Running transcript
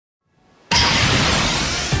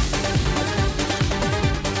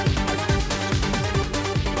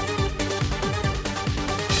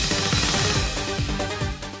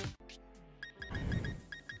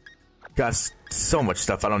Got so much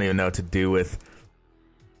stuff I don't even know what to do with.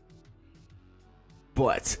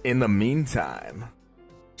 But in the meantime,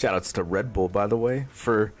 shoutouts to Red Bull, by the way,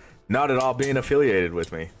 for not at all being affiliated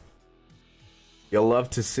with me. You'll love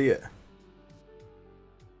to see it.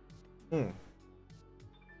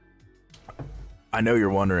 I know you're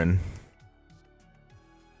wondering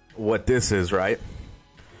what this is, right?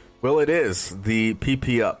 Well, it is the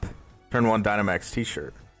PP Up Turn 1 Dynamax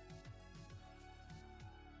t-shirt.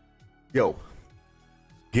 Yo,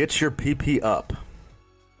 get your PP up.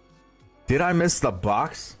 Did I miss the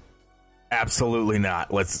box? Absolutely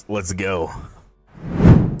not. Let's go.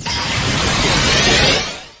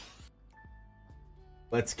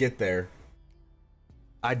 Let's get there.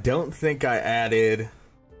 I don't think I added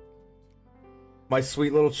my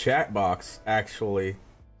sweet little chat box, actually.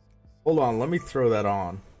 Hold on, let me throw that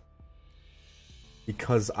on.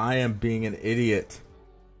 Because I am being an idiot.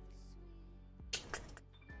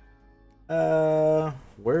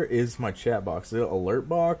 Where is my chat box? Is it alert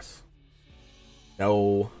box?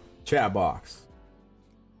 No, chat box.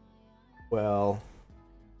 Well,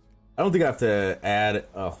 I don't think I have to add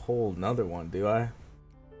a whole nother one, do I?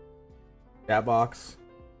 Chat box.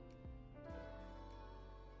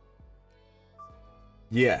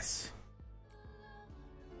 Yes.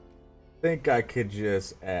 I think I could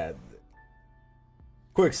just add.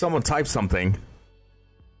 Quick, someone type something.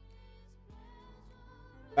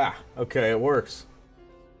 Ah, okay, it works.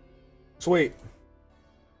 Sweet.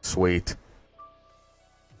 Sweet.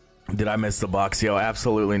 Did I miss the box? Yo,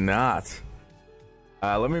 absolutely not.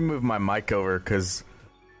 Let me move my mic over because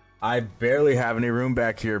I barely have any room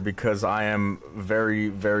back here because I am very,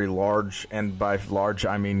 very large. And by large,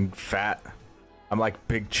 I mean fat. I'm like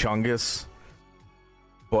Big Chungus,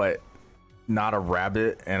 but not a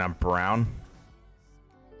rabbit, and I'm brown.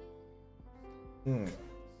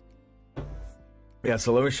 Yeah,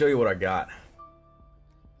 so let me show you what I got.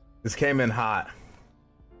 This came in hot.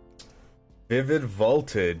 Vivid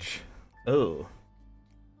Voltage. Oh.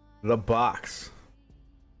 The box.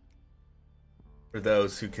 For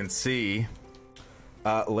those who can see.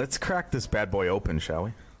 Let's crack this bad boy open, shall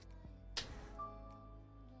we?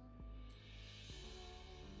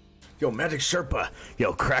 Yo, Magic Sherpa.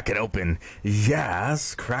 Yo, crack it open.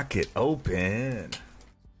 Yes, crack it open.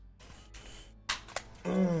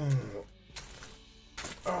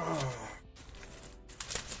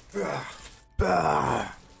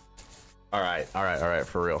 All right,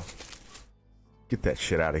 for real. Get that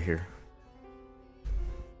shit out of here.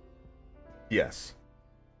 Yes.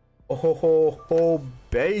 Oh,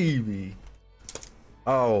 baby.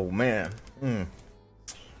 Oh, man.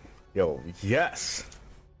 Yo, yes.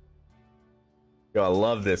 Yo, I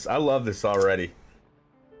love this. I love this already.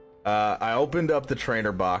 I opened up the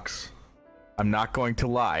trainer box. I'm not going to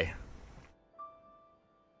lie.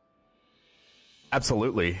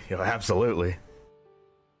 Absolutely. Yo, absolutely.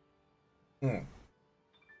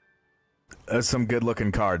 There's some good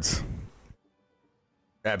looking cards.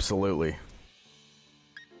 Absolutely.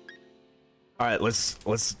 All right, let's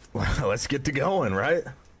get to going, right?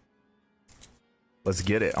 Let's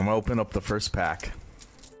get it. I'm gonna open up the first pack.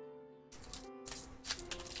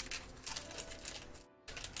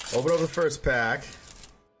 Open up the first pack.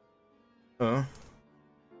 I'm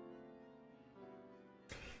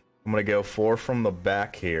gonna go 4 from the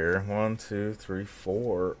back here. 1, 2, 3,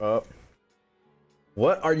 4. Up.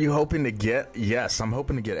 What are you hoping to get? Yes, I'm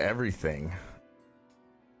hoping to get everything.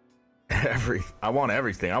 I want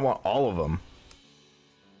everything. I want all of them.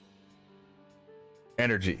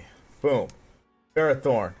 Energy. Boom.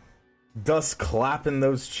 Ferrothorn. Dust clapping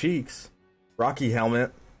those cheeks. Rocky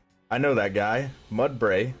Helmet. I know that guy.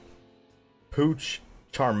 Mudbray. Pooch.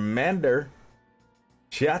 Charmander.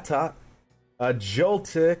 Chatot.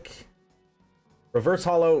 Joltik. Reverse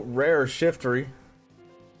Hollow Rare Shiftry.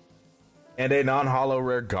 And a non-hollow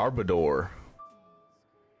rare Garbodor.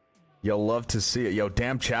 You'll love to see it. Yo,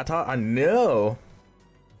 damn Chatot. I know.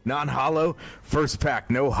 Non-hollow. First pack.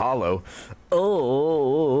 No hollow.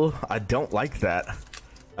 Oh, I don't like that.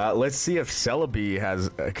 Let's see if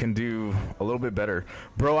Celebi can do a little bit better.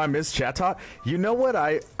 Bro, I miss Chatot. You know what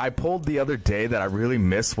I pulled the other day that I really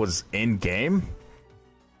missed was in-game?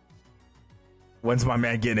 When's my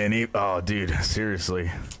man getting any? Oh, dude, seriously.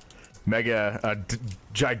 Mega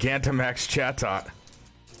Gigantamax Chatot.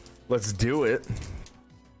 Let's do it.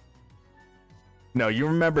 No, you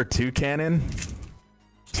remember Toucannon?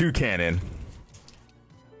 Toucannon.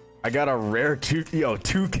 I got a rare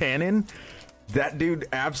Toucannon. That dude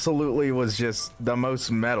absolutely was just the most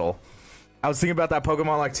metal. I was thinking about that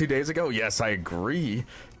Pokemon like 2 days ago. Yes, I agree.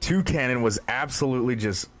 Toucannon was absolutely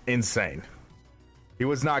just insane. He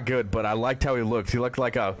was not good, but I liked how he looked. He looked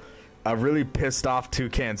like a a really pissed off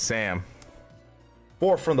Toucan Sam.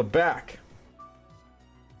 4 from the back.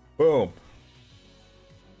 Boom.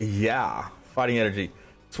 Yeah. Fighting Energy.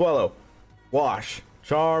 Swallow. Wash.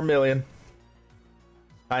 Charmeleon.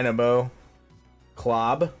 Dynamo.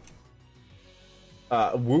 Clob.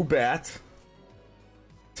 Woobat.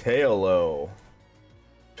 Tailo.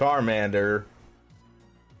 Charmander.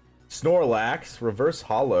 Snorlax. Reverse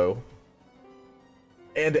Hollow.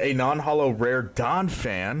 And a non-hollow rare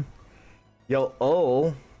Donphan.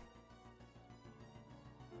 Yo,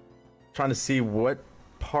 trying to see what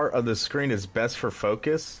part of the screen is best for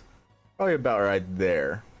focus. Probably about right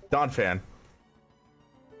there. Donphan.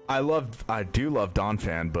 I do love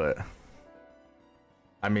Donphan, but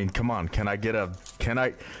I mean, come on. Can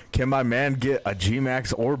my man get a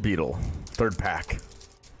G-Max Orbeetle? 3rd pack.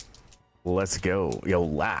 Let's go. Yo,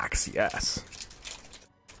 Lax, yes.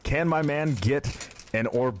 Can my man get an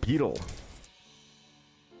Orbeetle?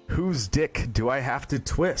 Whose dick do I have to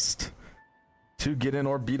twist to get an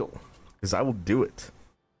Orbeetle? Because I will do it.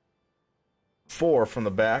 4 from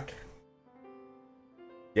the back.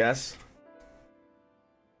 Yes.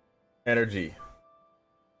 Energy.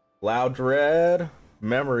 Loudred.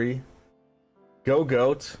 Memory.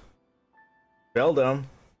 Go-Goat. Beldum.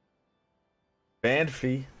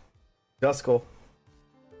 Bandfy. Duskull.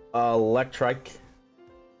 Electrike.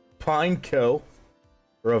 Pineco.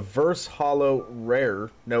 Reverse Hollow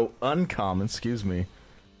Rare. No, uncommon, excuse me.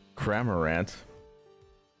 Cramorant.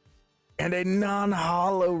 And a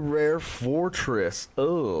non-hollow rare Fortress.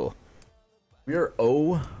 Oh. We are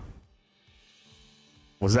 0.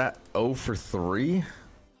 Was that 0 for 3?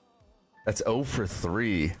 That's 0 for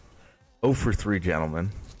 3. 0 for 3,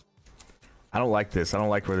 gentlemen. I don't like this. I don't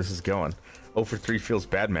like where this is going. 0 for 3 feels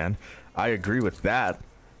bad, man. I agree with that.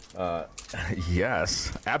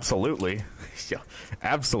 Yes, absolutely. Yeah,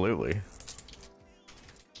 absolutely.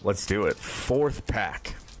 Let's do it. 4th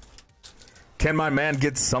pack. Can my man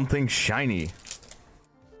get something shiny?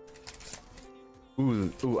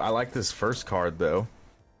 Ooh, I like this first card, though.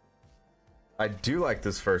 I do like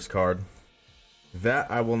this first card.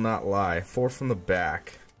 That I will not lie. 4 from the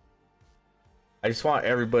back. I just want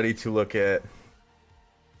everybody to look at...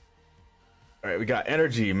 Alright, we got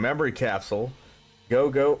Energy, Memory Capsule,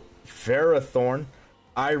 Go-Go, Ferrothorn.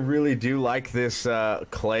 I really do like this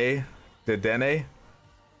Clay Dedenne.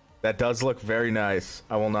 That does look very nice.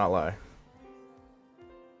 I will not lie.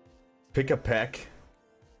 Pick-a-Peck,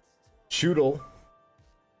 Choodle,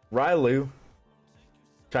 Railu,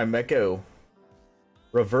 Chimecho,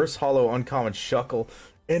 Reverse Hollow Uncommon Shuckle,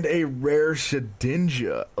 and a rare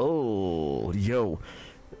Shedinja. Oh, yo.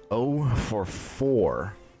 0 for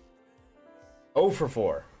 4. 0 for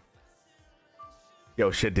 4.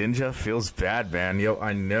 Yo, Shedinja feels bad, man. Yo,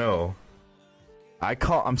 I know.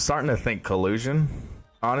 I'm starting to think collusion,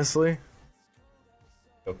 honestly.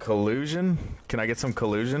 Yo, collusion? Can I get some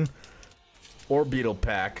collusion? Orbeetle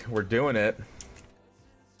pack. We're doing it.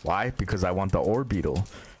 Why? Because I want the Orbeetle.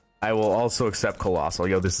 I will also accept Colossal.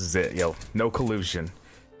 Yo, this is it. Yo, no collusion.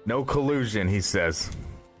 No collusion, he says.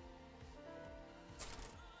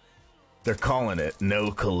 They're calling it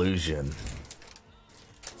no collusion.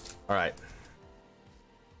 Alright.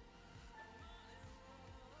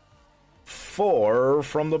 4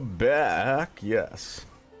 from the back. Yes.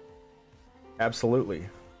 Absolutely.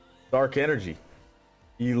 Dark Energy.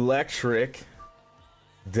 Electric.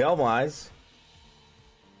 Delmise.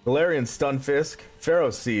 Galarian Stunfisk.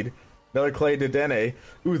 Ferroseed. Another Clay Dedenne.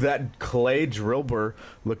 Ooh, that Clay Drillbur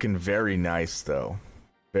looking very nice, though.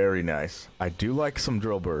 Very nice. I do like some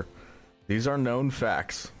Drillbur. These are known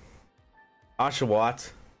facts.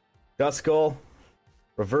 Oshawott. Duskull.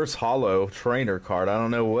 Reverse Hollow Trainer card. I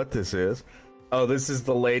don't know what this is. Oh, this is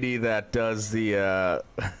the lady that does the,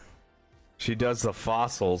 she does the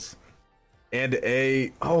fossils. And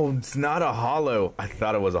oh, it's not a hollow. I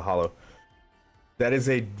thought it was a hollow. That is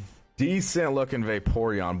a decent looking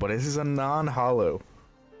Vaporeon, but this is a non-hollow.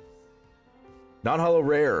 Non-hollow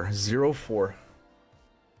rare. 0-4.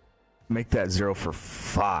 Make that 0 for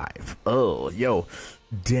 5. Oh, yo.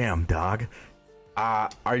 Damn, dog.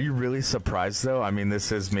 Are you really surprised, though? I mean,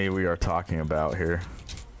 this is me we are talking about here.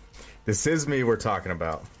 This is me we're talking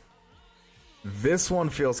about. This one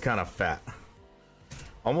feels kind of fat.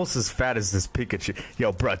 Almost as fat as this Pikachu.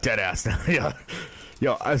 Yo, bro, deadass. Yeah.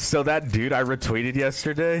 Yo, so that dude I retweeted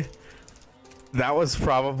yesterday, that was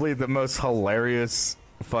probably the most hilarious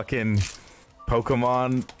fucking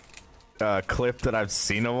Pokemon clip that I've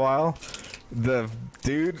seen in a while. The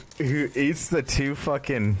dude who eats the two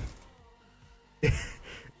fucking...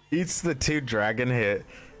 eats the 2 dragon hit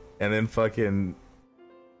and then fucking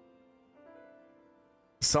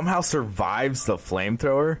somehow survives the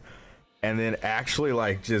flamethrower. and then actually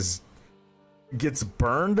like just gets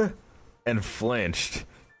burned and flinched.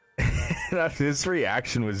 His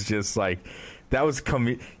reaction was just like, that was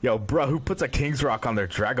yo, bro, who puts a King's Rock on their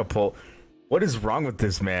Dragapult? What is wrong with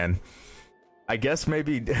this man? I guess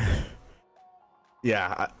maybe,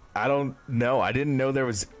 yeah, I don't know. I didn't know there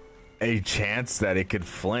was a chance that it could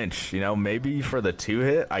flinch. You know, maybe for the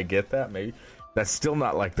 2-hit, I get that. Maybe that's still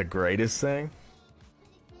not like the greatest thing.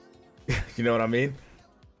 You know what I mean?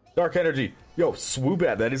 Dark Energy. Yo,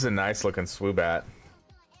 Swoobat. That is a nice looking Swoobat.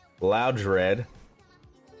 Loudred.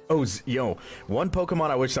 Oh, yo, one Pokemon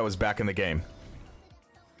I wish that was back in the game.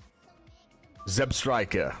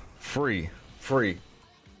 Zebstrika. Free.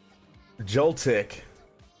 Joltik.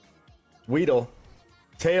 Weedle.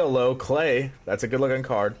 Tailo. Clay. That's a good looking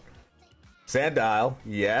card. Sandile.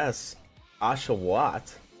 Yes.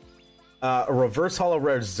 Oshawott. Reverse Holo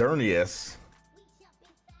Rare Xerneas.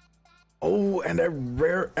 Oh, and a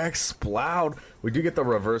rare Exploud. We do get the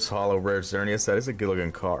Reverse Holo Rare Xerneas. That is a good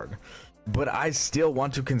looking card. But I still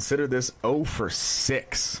want to consider this 0 for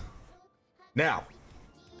 6. Now,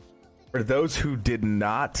 for those who did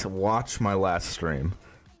not watch my last stream,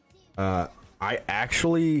 I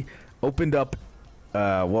actually opened up,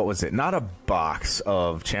 what was it? Not a box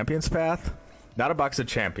of Champions Path. Not a box of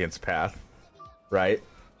Champions Path, right?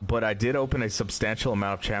 But I did open a substantial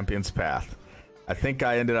amount of Champions Path. I think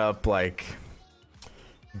I ended up, like,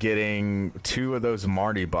 getting 2 of those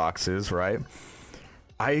Marty boxes, right?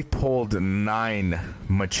 I pulled 9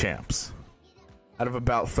 Machamps. Out of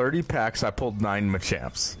about 30 packs, I pulled 9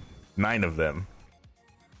 Machamps. 9 of them.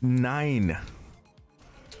 9.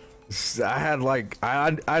 I had like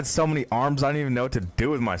I had so many arms I didn't even know what to do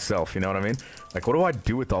with myself, you know what I mean? Like, what do I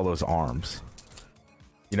do with all those arms?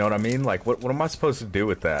 You know what I mean? Like, what am I supposed to do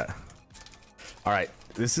with that? Alright,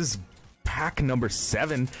 this is pack number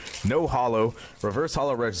 7. No holo. Reverse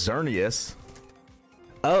Holo Rare Xerneas.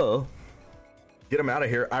 Oh. Get him out of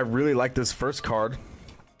here. I really like this first card.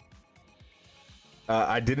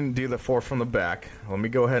 I didn't do the 4 from the back. Let me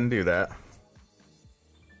go ahead and do that.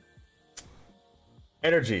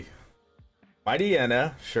 Energy.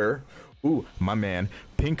 Mightyena, sure. Ooh, my man.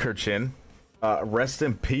 Pinkerton. Rest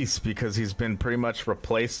in peace, because he's been pretty much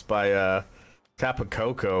replaced by Tapu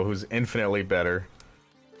Koko, who's infinitely better.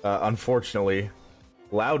 Unfortunately.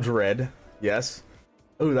 Loudred, yes.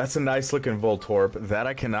 Ooh, that's a nice looking Voltorb. That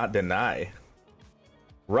I cannot deny.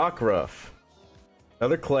 Rockruff.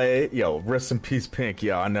 Another Clay. Yo, rest in peace, Pink.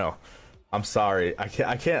 Yeah, I know. I'm sorry. I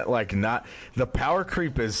can't like not. The power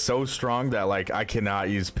creep is so strong that like I cannot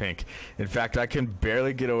use Pink. In fact, I can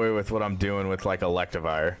barely get away with what I'm doing with like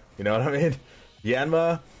Electivire. You know what I mean?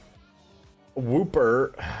 Yanma,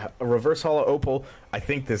 Wooper, Reverse Holo Opal. I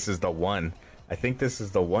think this is the one. I think this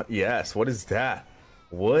is the one. Yes. What is that?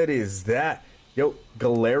 What is that? Yo,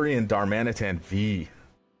 Galarian Darmanitan V.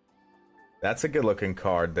 That's a good looking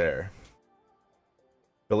card there.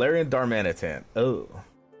 Galarian Darmanitan. Oh.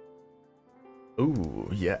 Ooh,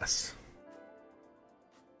 yes.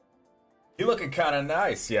 You looking kind of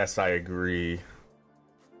nice. Yes, I agree.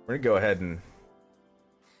 We're gonna go ahead and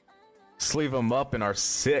sleeve them up in our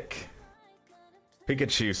sick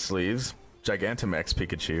Pikachu sleeves. Gigantamax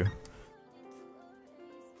Pikachu.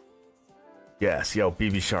 Yes, yo,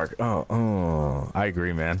 BB Shark. Oh, I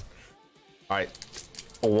agree, man. All right,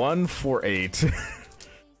 1 for 8.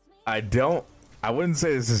 I wouldn't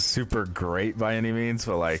say this is super great by any means,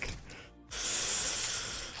 but like,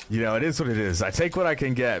 you know, it is what it is. I take what I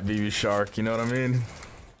can get, BB Shark. You know what I mean?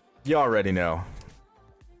 You already know.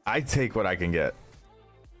 I take what I can get.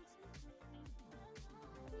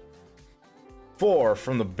 4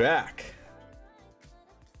 from the back.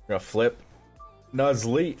 Gonna flip.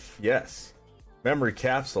 Nuzleaf, yes. Memory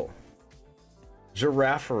Capsule.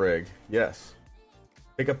 Girafarig, yes.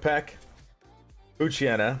 Pick a Peck.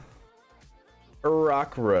 Poochyena.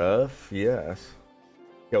 Rockruff, yes.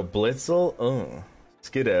 Yo, Blitzel,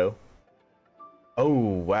 Skiddo. Oh,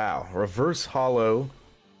 wow. Reverse Holo.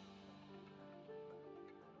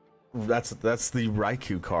 That's the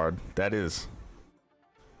Raikou card. That is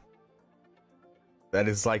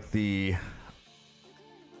like the,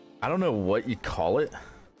 I don't know what you call it.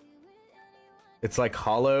 It's like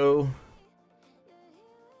holo,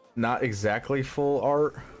 not exactly full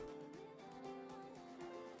art.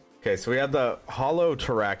 Okay, so we have the holo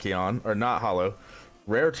Terrakion, or not holo,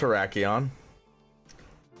 rare Terrakion,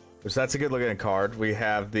 which that's a good looking card. We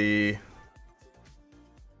have the,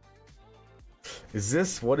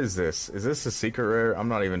 what is this? Is this a secret rare? I'm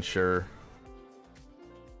not even sure.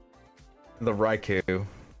 The Raikou.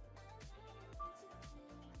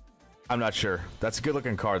 I'm not sure. That's a good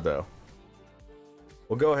looking card though.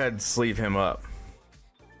 We'll go ahead and sleeve him up.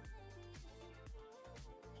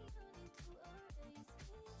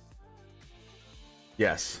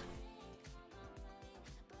 Yes.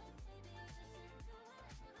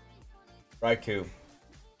 Raikou.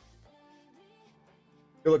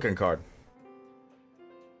 Good looking card.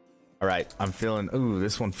 Alright, I'm feeling... Ooh,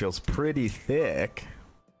 this one feels pretty thick.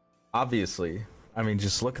 Obviously. I mean,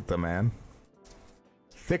 just look at the man.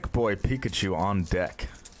 Thick boy Pikachu on deck.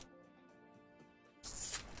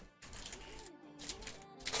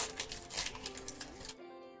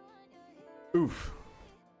 Oof.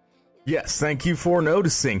 Yes, thank you for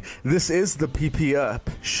noticing. This is the PP Up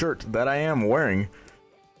shirt that I am wearing.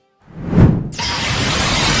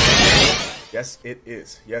 Yes, it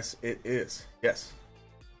is. Yes, it is. Yes.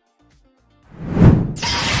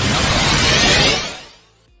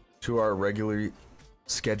 To our regularly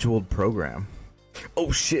scheduled program.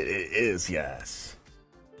 Oh shit, it is, yes.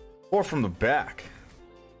 4 from the back.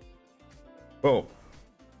 Boom.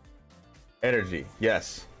 Energy,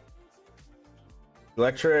 yes.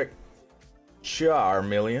 Electric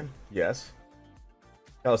Charmeleon, yes.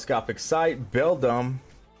 Telescopic Sight, Beldum,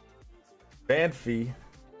 Banfy,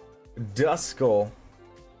 Duskull,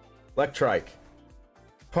 Electrike,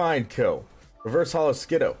 Pineco, Reverse Hollow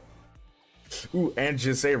Skiddo. Ooh, and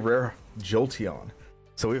just a rare Jolteon.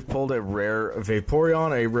 So we've pulled a rare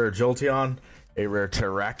Vaporeon, a rare Jolteon, a rare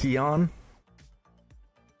Terrakion.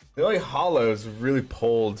 The only hollows really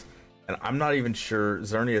pulled, and I'm not even sure,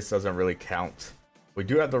 Xerneas doesn't really count. We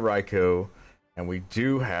do have the Raikou, and we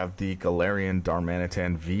do have the Galarian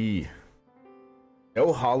Darmanitan V.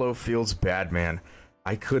 No hollow feels bad, man.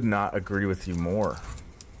 I could not agree with you more.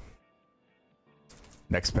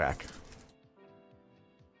 Next pack.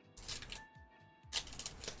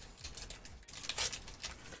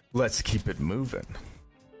 Let's keep it moving.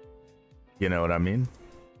 You know what I mean?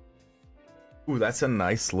 Ooh, that's a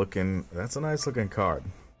nice looking card.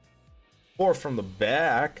 4 from the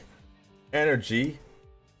back. Energy,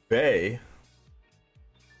 Bay,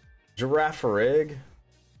 Girafarig,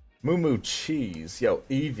 Moo Moo Cheese, yo,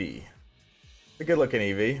 Eevee. A good looking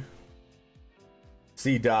Eevee.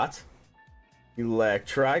 C-Dot,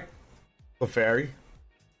 Electrike, Clefairy,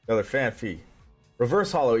 another Fanfy,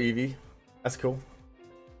 Reverse Hollow Eevee, that's cool.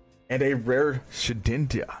 And a rare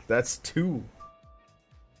Shedinja, that's 2.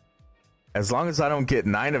 As long as I don't get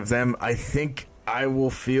 9 of them, I think I will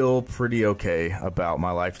feel pretty okay about my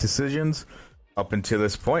life decisions up until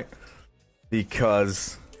this point,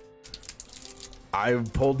 because I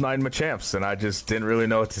pulled 9 Machamps and I just didn't really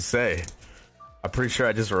know what to say. I'm pretty sure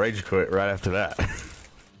I just rage quit right after that.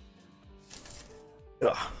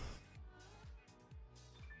 Ugh.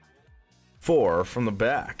 4 from the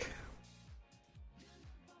back.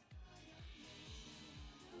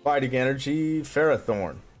 Fighting Energy,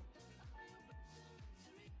 Ferrothorn.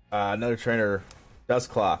 Another trainer,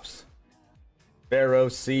 Dusclops. Pharaoh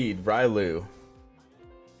Seed, Railu.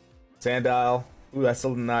 Sandile. Ooh, that's a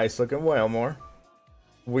nice looking Wailmore.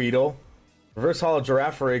 Weedle. Reverse Hollow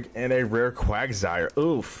Girafarig, and a rare Quagsire.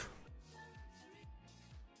 Oof.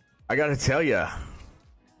 I gotta tell ya,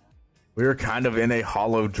 we're kind of in a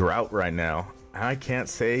hollow drought right now. I can't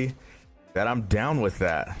say that I'm down with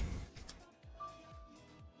that.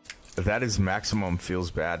 That is maximum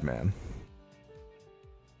feels bad, man.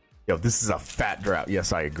 Yo, this is a fat drought.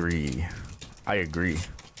 Yes, I agree. I agree.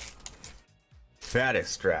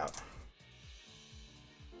 Fattest drought.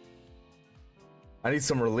 I need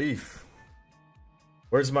some relief.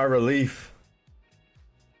 Where's my relief?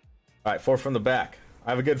 Alright, 4 from the back.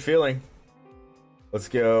 I have a good feeling. Let's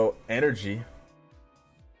go Energy.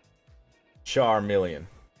 Charmeleon.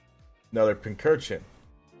 Another Pincurchin.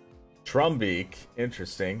 Trumbeak.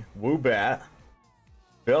 Interesting. Woobat.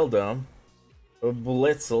 Beldum.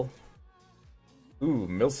 Blitzel. Ooh,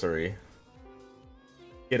 Milcery.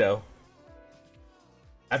 Kiddo.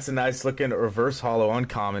 That's a nice looking reverse hollow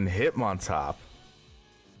uncommon Hitmontop.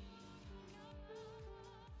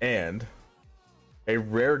 And a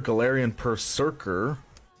rare Galarian Berserker.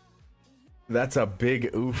 That's a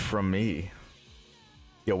big oof from me.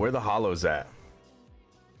 Yo, where the hollows at?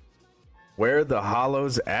 Where the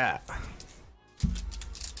hollows at?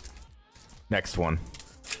 Next one.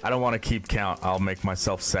 I don't want to keep count. I'll make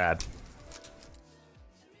myself sad.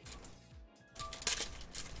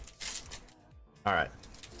 Alright.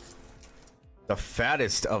 The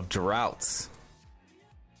fattest of droughts.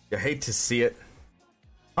 You hate to see it.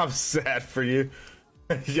 I'm sad for you.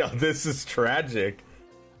 Yo, this is tragic.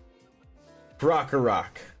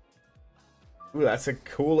 Krokorok. Ooh, that's a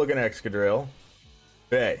cool looking Excadrill.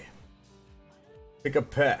 Bay. Pick a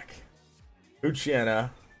Peck. Poochyena.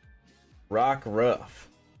 Rockruff.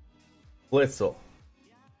 Blitzel.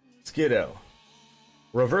 Skiddo.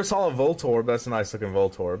 Reverse Hollow Voltorb. That's a nice looking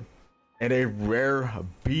Voltorb. And a rare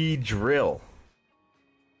Beedrill.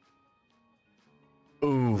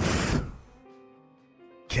 Oof.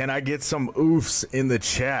 Can I get some oofs in the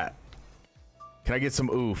chat? Can I get some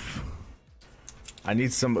oof? I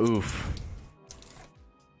need some oof.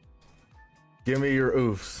 Give me your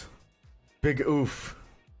oofs. Big oof.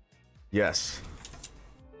 Yes.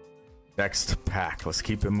 Next pack. Let's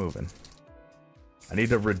keep it moving. I need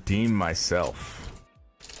to redeem myself.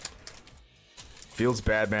 Feels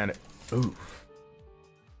bad, man. Oof.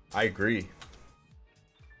 I agree.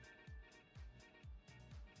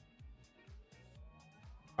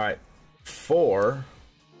 Alright. 4.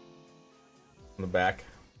 On the back.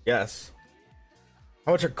 Yes.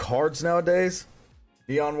 How much are cards nowadays?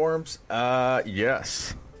 Neon Worms?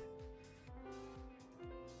 Yes.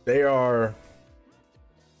 They are...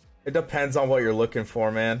 It depends on what you're looking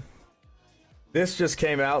for, man. This just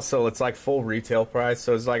came out, so it's like full retail price.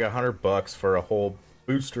 So it's like $100 for a whole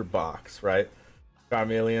booster box, right?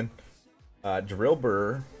 Charmeleon,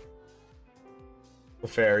 Drillbur,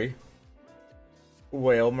 Clefairy,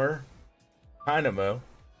 Wailmer, Dynamo,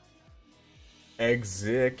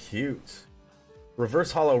 Execute,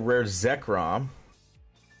 Reverse Hollow Rare Zekrom,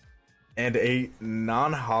 and a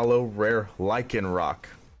non-hollow rare Lycanroc.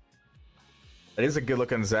 It is a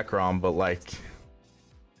good-looking Zekrom, but like,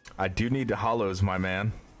 I do need the hollows, my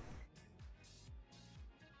man.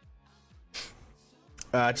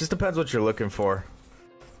 It just depends what you're looking for.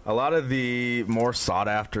 A lot of the more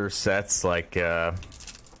sought-after sets, like XY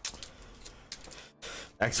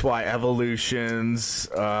Evolutions,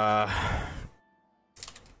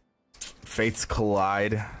 Fates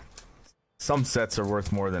Collide. Some sets are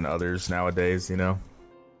worth more than others nowadays, you know?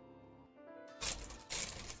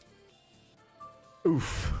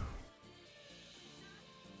 Oof.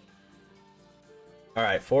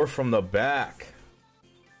 Alright, 4 from the back.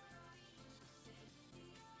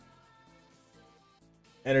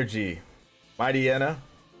 Energy. Mightyena.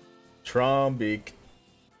 Trombeak.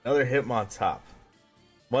 Another Hitmontop.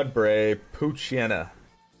 Mudbray. Poochyena.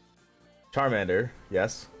 Charmander.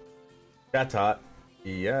 Yes. Chatot.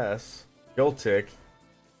 Yes. Joltik.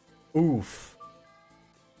 Oof.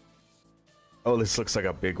 Oh, this looks like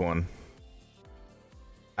a big one.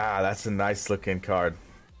 Ah, that's a nice looking card.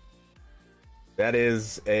 That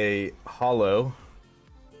is a hollow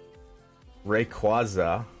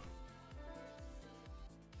Rayquaza.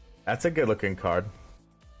 That's a good looking card.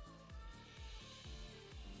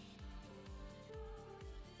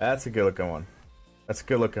 That's a good looking one. That's a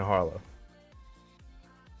good looking hollow.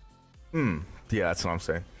 Yeah, that's what I'm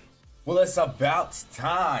saying. Well, it's about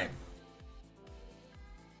time.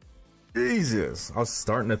 Jesus, I was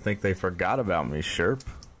starting to think they forgot about me, Sherp.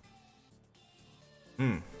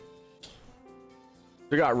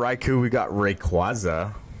 We got Raikou, we got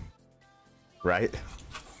Rayquaza. Right?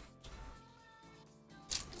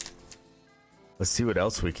 Let's see what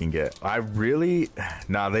else we can get. I really...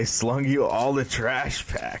 Nah, they slung you all the trash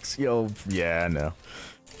packs. Yo, yeah, I know.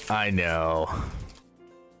 I know.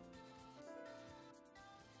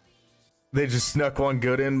 They just snuck one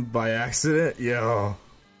good in by accident? Yo.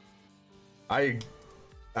 I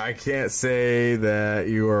can't say that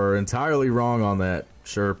you are entirely wrong on that,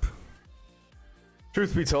 Sherp.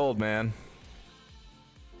 Truth be told, man.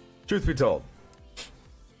 Truth be told.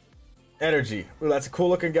 Energy. Ooh, that's a cool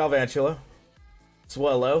looking Galvantula.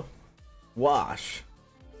 Swellow. Wash.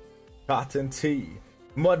 Cotton Tea.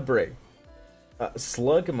 Mudbray.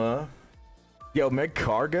 Slugma. Yo,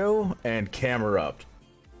 Magcargo and Camerupt.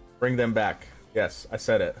 Bring them back. Yes, I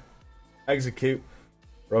said it. Execute.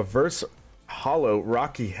 Reverse Hollow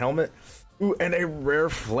Rocky Helmet. Ooh, and a rare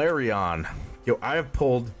Flareon. Yo, I have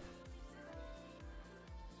pulled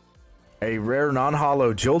a rare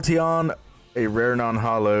non-hollow Jolteon, a rare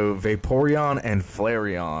non-hollow Vaporeon, and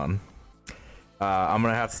Flareon. I'm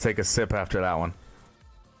gonna have to take a sip after that one.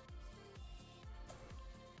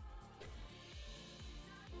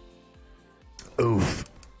 Oof.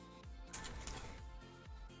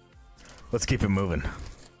 Let's keep it moving.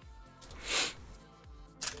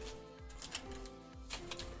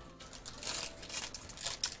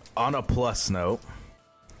 On a plus note,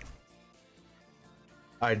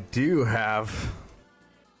 I do have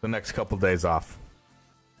the next couple days off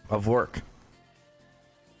of work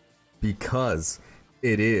because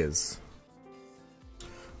it is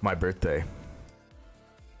my birthday.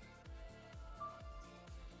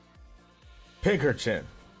 Pinkerton,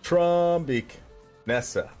 Trumbeak,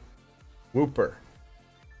 Nessa, Wooper,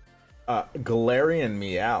 Galarian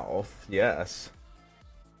Meowth, yes,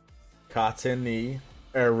 Cottonee,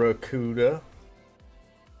 Aracuda,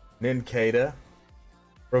 Nincada,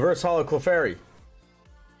 Reverse Hollow Clefairy,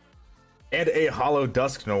 and a Hollow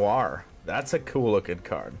Dusk Noir. That's a cool looking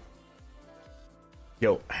card.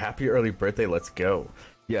 Yo, happy early birthday. Let's go.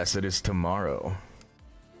 Yes, it is tomorrow.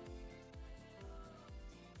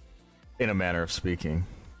 In a manner of speaking.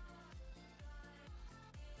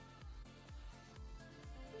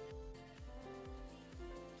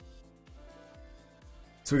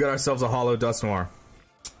 So we got ourselves a hollow Dusknoir.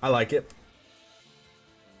 I like it.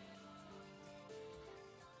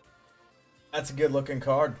 That's a good looking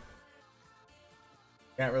card.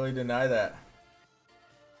 Can't really deny that.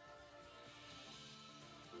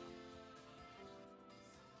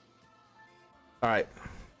 Alright,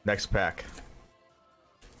 next pack.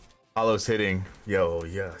 Hollow's hitting. Yo,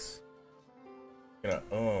 yes.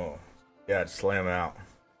 Oh. Yeah, just lay them out.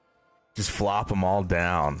 Just flop them all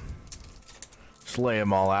down. Just lay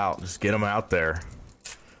them all out. Just get them out there.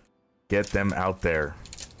 Get them out there.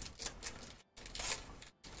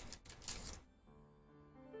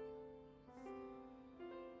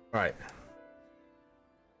 Alright.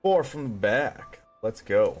 4 from the back. Let's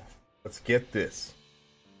go. Let's get this.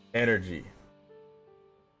 Energy.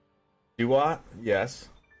 Dewott? Yes.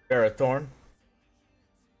 Ferrothorn.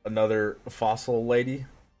 Another fossil lady.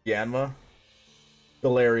 Yanma.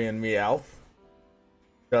 Galarian Meowth.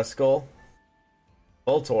 Duskull.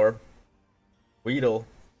 Voltorb. Weedle.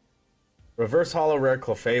 Reverse Hollow Rare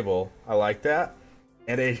Clefable. I like that.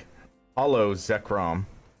 And a Hollow Zekrom.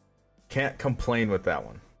 Can't complain with that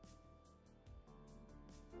one.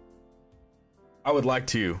 I would like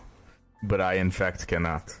to, but I in fact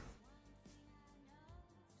cannot.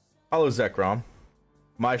 Hollow Zekrom.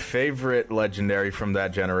 My favorite legendary from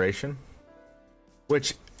that generation.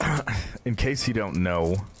 Which, in case you don't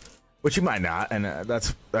know, which you might not, and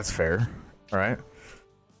that's fair, alright?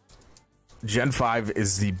 Gen 5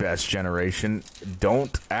 is the best generation.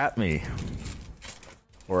 Don't at me.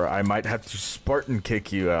 Or I might have to Spartan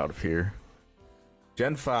kick you out of here.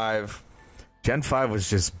 Gen 5 was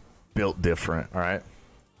just built different, alright?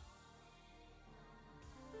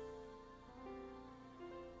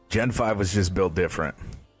 Gen 5 was just built different.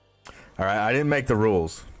 Alright, I didn't make the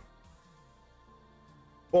rules.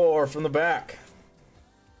 4 from the back.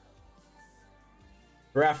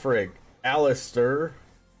 Grafrig, Alistair,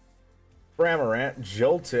 Cramorant,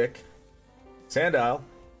 Joltik, Sandile,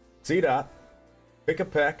 Seedot,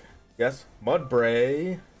 Pick-a-Peck, yes,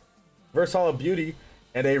 Mudbray, Reverse Hollow Beauty,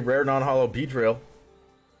 and a rare non-hollow Beedrill.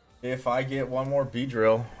 If I get one more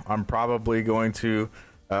Beedrill, I'm probably going to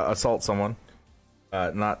assault someone.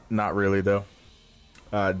 Not really though.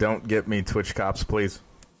 Don't get me Twitch cops, please.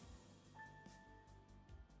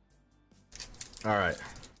 All right.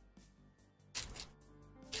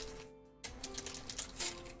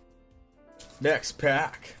 Next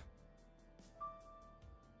pack.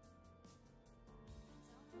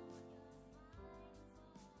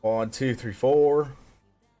 One, two, three, four.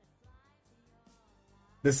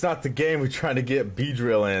 This is not the game we're trying to get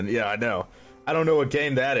Beedrill in. Yeah, I know. I don't know what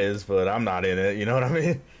game that is, but I'm not in it. You know what I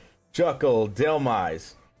mean? Chuckle,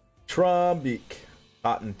 Delmise, Trumbeak,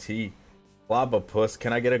 Cotton Tea, Lavapuss.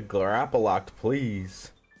 Can I get a Grappaloct,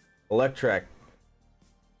 please? Electrek,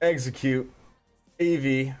 Execute,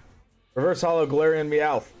 Eevee, Reverse Hollow Galarian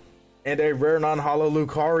Meowth, and a rare non-hollow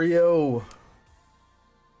Lucario.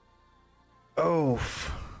 Oh.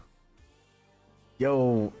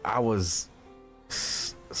 Yo, I was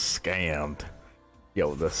scammed.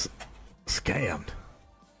 Yo, this scammed.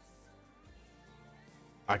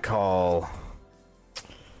 I call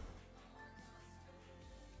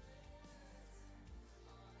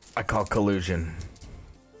collusion.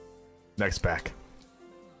 Next pack.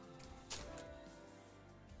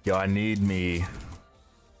 Yo, I need the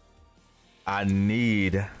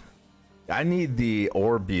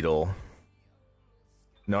Orbeetle.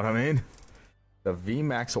 Know what I mean? The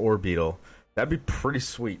VMAX Orbeetle. That'd be pretty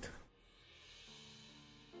sweet.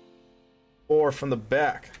 4 from the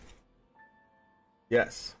back.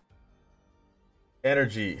 Yes.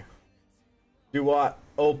 Energy. Dewott,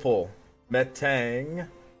 Opal, Metang,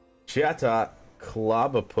 Chatot,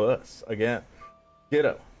 Clobbopus. Again.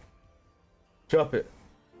 Ditto. Shuppet.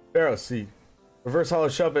 Pharaoh Seed. Reverse Hollow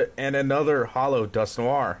Shuppet, and another Hollow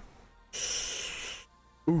Dusknoir.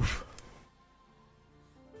 Oof.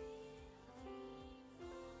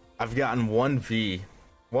 I've gotten one V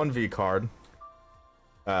card.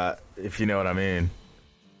 If you know what I mean.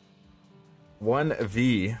 One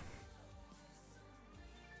V.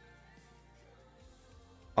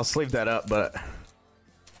 I'll sleeve that up, but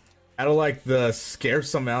out of like the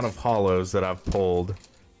scarce amount of hollows that I've pulled,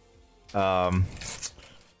 only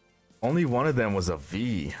one of them was a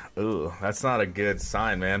V. Ugh, that's not a good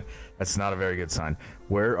sign, man. That's not a very good sign.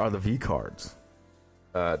 Where are the V cards?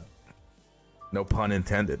 No pun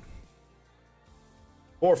intended.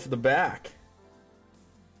 4 for the back.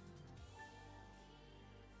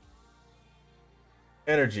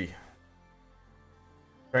 Energy.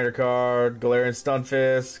 Trainer card, Galarian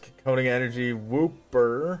Stunfisk, Coding Energy,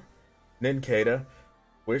 Wooper, Nincada,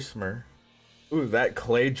 Whismur. Ooh, that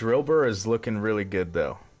Clay Drillbur is looking really good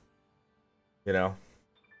though. You know.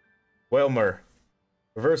 Whalmer.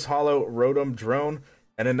 Reverse Hollow Rotom Drone,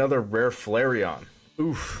 and another rare Flareon.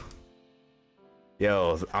 Oof.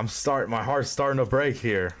 Yo, my heart's starting to break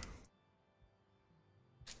here.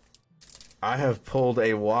 I have pulled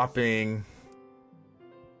a whopping...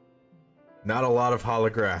 Not a lot of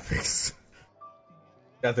holographics.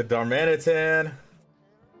 Got the Darmanitan,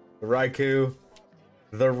 the Raikou,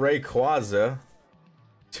 the Rayquaza,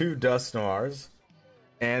 2 Dusknoirs,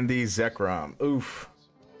 and the Zekrom. Oof.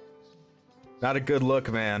 Not a good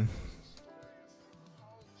look, man.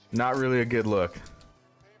 Not really a good look.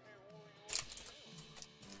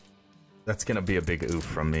 That's gonna be a big oof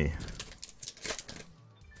from me.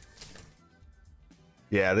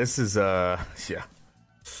 Yeah, this is, yeah.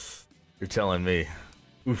 You're telling me.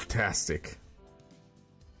 Ooftastic.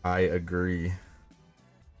 I agree.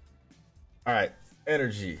 Alright.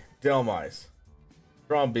 Energy. Delmise.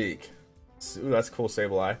 Strombeak. Ooh, that's cool,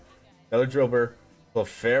 Sableye. Another Drillbur.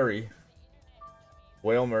 Clefairy.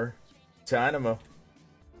 Whalmer. Dynamo.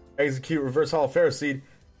 Execute Reverse Hollow Ferroseed.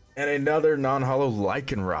 And another non-hollow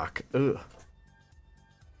Lycanroc. Ugh.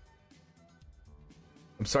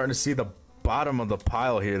 I'm starting to see the bottom of the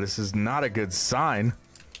pile here. This is not a good sign.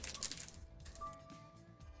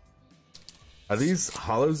 Are these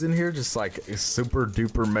hollows in here just like super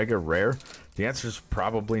duper mega rare? The answer is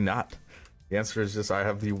probably not. The answer is just I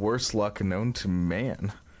have the worst luck known to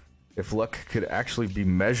man. If luck could actually be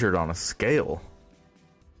measured on a scale.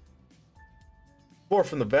 4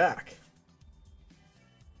 from the back.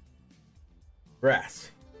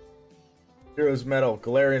 Grass. Heroes Metal,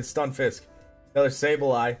 Galarian Stunfisk, another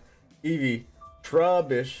Sableye, Eevee,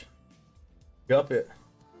 Trubbish, Guppet,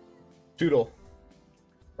 Toodle,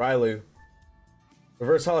 Railu,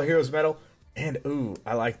 Reverse Hollow Heroes Metal, and ooh,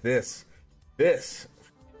 I like this. This.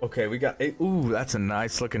 Okay, we got a ooh, that's a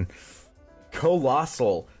nice looking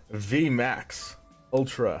Colossal VMAX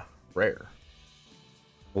Ultra Rare.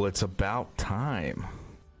 Well, it's about time.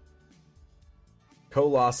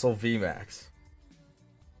 Colossal VMAX.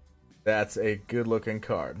 That's a good looking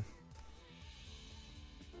card.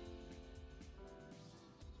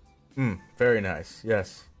 Very nice.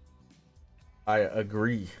 Yes. I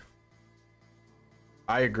agree.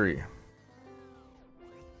 I agree.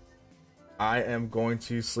 I am going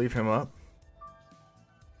to sleeve him up.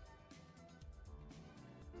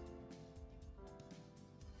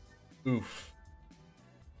 Oof.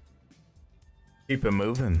 Keep it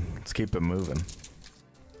moving. Let's keep it moving.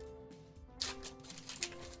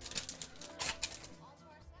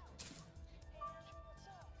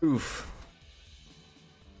 Oof.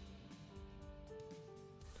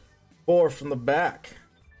 4 from the back.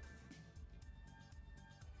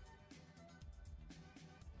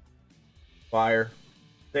 Fire,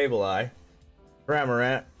 Sableye,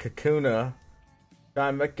 Cramorant, Kakuna,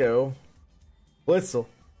 Chimecho, Blitzel,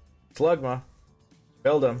 Slugma,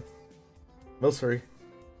 Beldum, Milcery,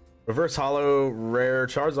 Reverse Hollow Rare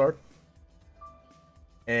Charizard,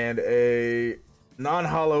 and a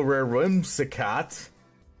non-hollow rare Whimsicott.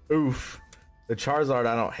 Oof. The Charizard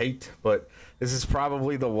I don't hate, but this is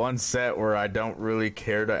probably the one set where I don't really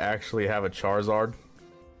care to actually have a Charizard.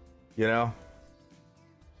 You know?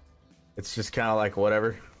 It's just kind of like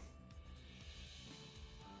whatever.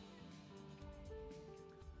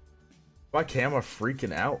 My camera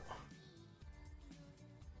freaking out?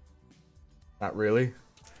 Not really.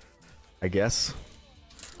 I guess.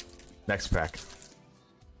 Next pack.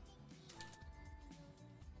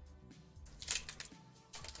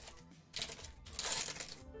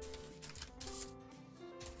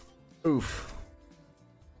 Oof.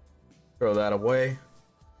 Throw that away.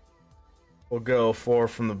 We'll go 4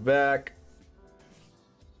 from the back.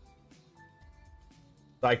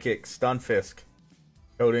 Psychic, Stunfisk,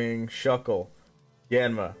 Coding, Shuckle,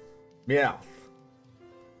 Yanma, Meowth,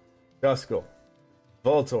 Duskull,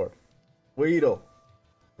 Voltorb, Weedle,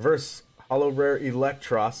 Reverse Hollow Rare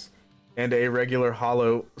Electros, and a regular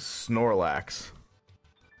Hollow Snorlax.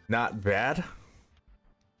 Not bad.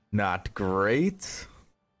 Not great.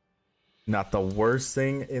 Not the worst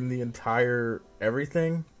thing in the entire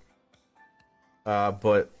everything.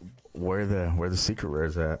 But where the secret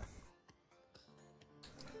rares at?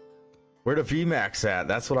 Where the VMAX at?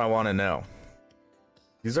 That's what I want to know.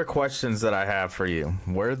 These are questions that I have for you.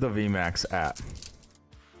 Where the VMAX at?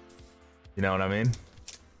 You know what I mean?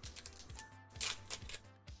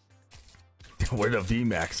 Where the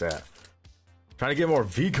VMAX at? Trying to get more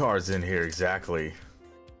V cards in here, exactly.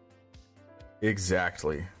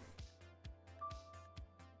 Exactly.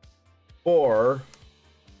 4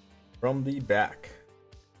 from the back.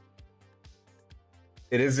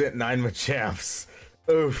 It isn't 9 Machamps.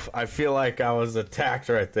 Oof, I feel like I was attacked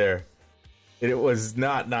right there. It was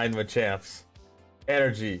not 9 Machamps.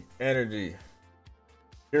 Energy.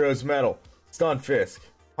 Heroes Metal, Stunfisk,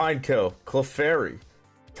 Pineco, Clefairy,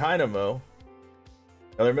 Dynamo,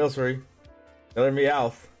 another Milcery, another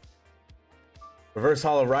Meowth, Reverse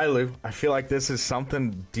Hollow Railu. I feel like this is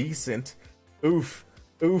something decent. Oof,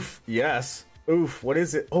 yes. Oof, what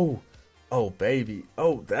is it? Oh, baby.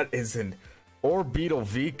 Oh, that is an Orbeetle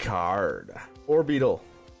V card. Orbeetle.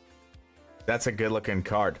 That's a good looking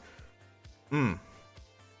card.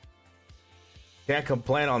 Can't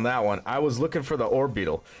complain on that one. I was looking for the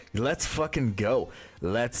Orbeetle. Let's fucking go.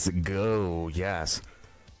 Let's go. Yes.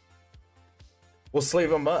 We'll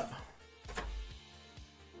sleeve him up.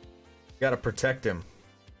 Gotta protect him.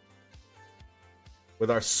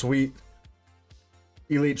 With our sweet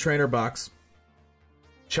Elite Trainer box.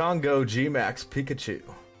 Chongo G-Max Pikachu.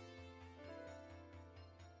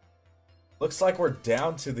 Looks like we're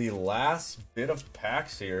down to the last bit of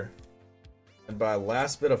packs here. And by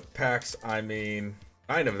last bit of packs, I mean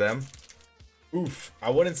 9 of them. Oof. I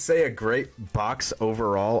wouldn't say a great box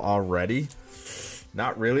overall already.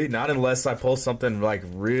 Not really. Not unless I pull something like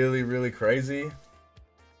really, really crazy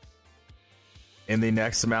in the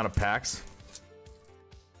next amount of packs.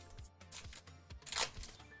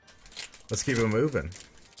 Let's keep it moving.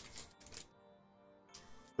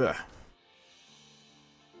 Ugh.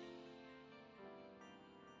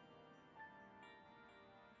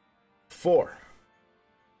 Four.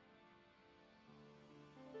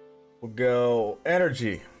 We'll go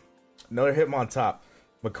Energy. Another Hitmontop.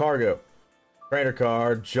 Magcargo. Trainer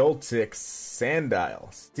card. Joltik. Sandile.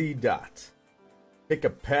 Steedot. Pick a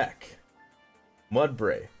Peck.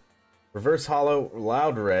 Mudbray. Reverse Hollow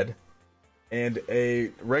Loudred. And a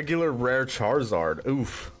regular rare Charizard.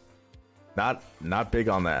 Oof. Not big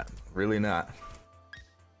on that. Really not.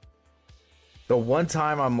 The one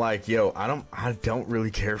time I'm like, yo, I don't really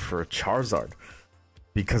care for a Charizard.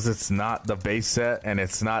 Because it's not the base set and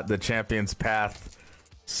it's not the Champion's Path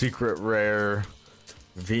secret rare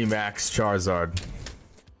VMAX Charizard.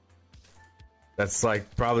 That's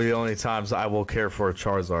like probably the only times I will care for a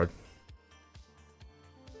Charizard.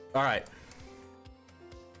 Alright.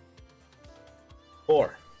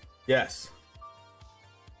 4. Yes.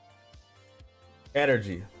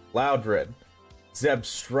 Energy. Loudred.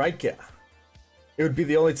 Zebstrika. It would be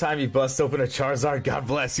the only time you bust open a Charizard. God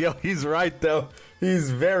bless. Yo, he's right, though.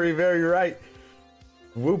 He's very, very right.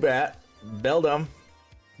 Woobat. Beldum.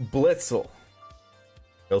 Blitzel.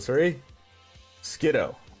 Milcery.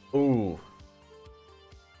 Skiddo. Ooh.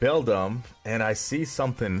 Beldum. And I see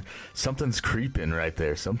something. Something's creeping right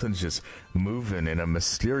there. Something's just moving in a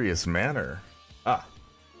mysterious manner. Ah.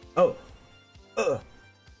 Oh.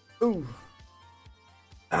 Ooh.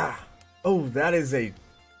 Ah. Oh, that is a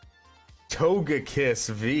Togekiss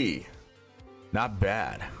V. Not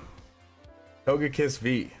bad. Togekiss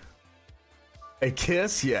V. A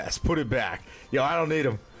kiss? Yes. Put it back. Yo, I don't need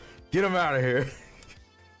him. Get him out of here.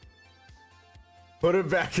 Put it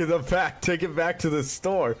back in the pack. Take it back to the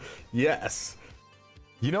store. Yes.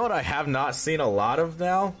 You know what I have not seen a lot of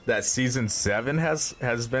now? That Season 7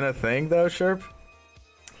 has been a thing, though, Sherp?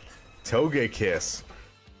 Togekiss.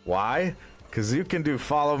 Why? Because you can do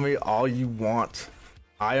follow me all you want.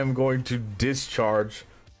 I am going to discharge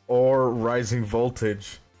or rising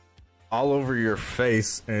voltage all over your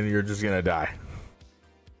face and you're just gonna die.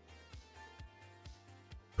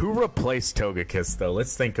 Who replaced Togekiss though?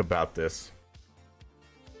 Let's think about this.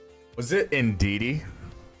 Was it Indeedee?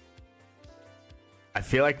 I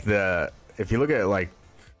feel like if you look at like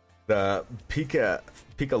the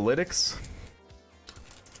Pikalytics,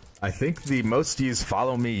 I think the most used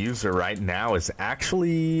follow me user right now is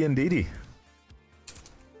actually Indeedee.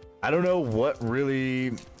 I don't know what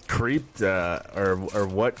really creeped or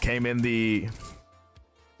what came in the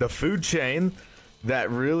food chain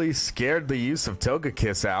that really scared the use of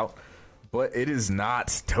Togekiss out, but it is not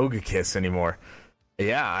Togekiss anymore.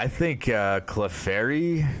 Yeah, I think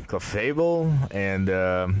Clefairy, Clefable, and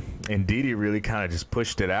Indeedee really kind of just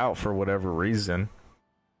pushed it out for whatever reason.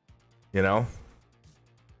 You know?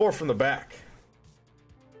 4 from the back.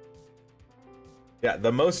 Yeah,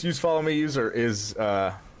 the most used follow me user is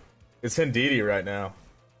it's Indeedee right now.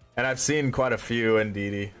 And I've seen quite a few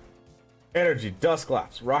Indeedee. Energy,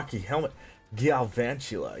 Dusclops, Rocky Helmet,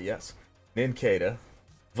 Galvantula, yes. Nincada,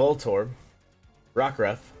 Voltorb,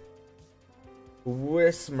 Rockruff,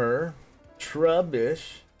 Whismur,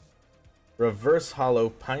 Trubbish, Reverse Hollow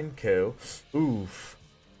Pineco. Oof.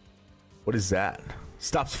 What is that?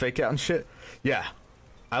 Stops fake out and shit? Yeah,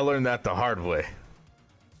 I learned that the hard way.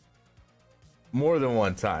 More than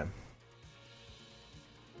one time.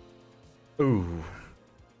 Ooh.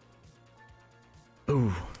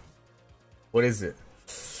 Ooh. What is it?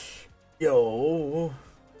 Yo.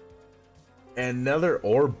 Another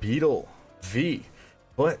Orbeetle V.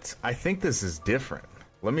 But I think this is different.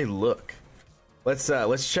 Let me look. Let's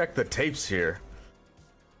check the tapes here.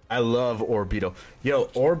 I love Orbeetle.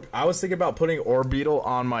 Yo, I was thinking about putting Orbeetle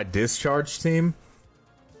on my discharge team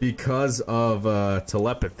because of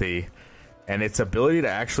telepathy and its ability to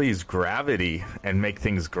actually use gravity and make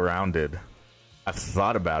things grounded. I've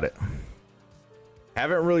thought about it.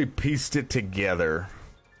 Haven't really pieced it together.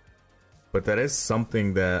 But that is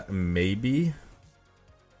something that maybe...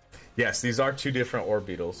 Yes, these are two different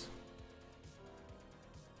Orbeetles.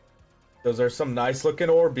 Those are some nice looking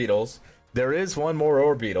Orbeetles. There is one more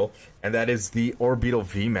Orbeetle, and that is the Orbeetle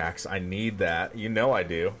VMAX. I need that. You know I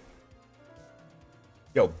do.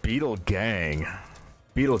 Yo, Beetle Gang.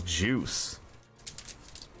 Beetlejuice.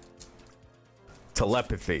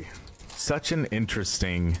 Telepathy. Such an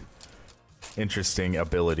interesting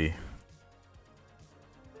ability.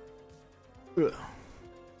 Ugh.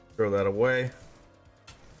 Throw that away.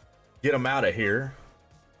 Get him out of here.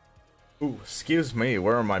 Ooh, excuse me,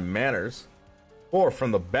 where are my manners? Or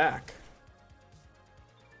from the back.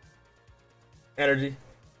 Energy.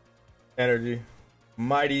 Energy.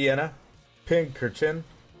 Mightyena. Pinkerton.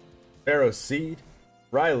 Pharaoh Seed.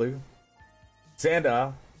 Rylu.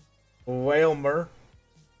 Sandile. Whalmer.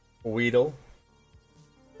 Weedle.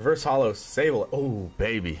 Reverse Hollow Sable. Oh,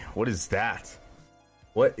 baby. What is that?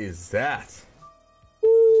 What is that?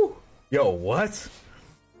 Woo! Yo, what?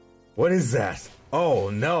 What is that? Oh,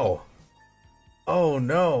 no. Oh,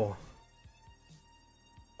 no.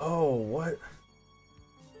 Oh, what?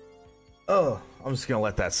 Oh, I'm just gonna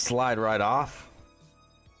let that slide right off.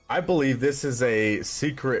 I believe this is a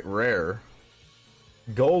secret rare.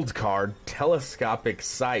 Gold card, telescopic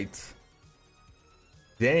sight.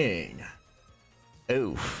 Dang.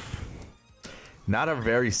 Oof. Not a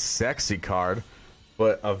very sexy card,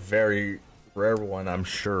 but a very rare one, I'm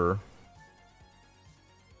sure.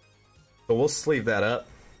 But we'll sleeve that up.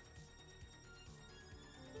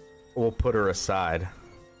 We'll put her aside.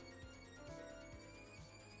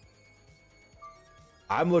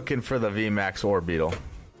 I'm looking for the VMAX Orbeetle.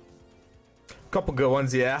 Couple good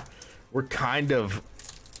ones, yeah. We're kind of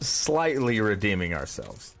slightly redeeming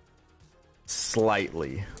ourselves.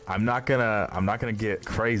 Slightly. I'm not gonna get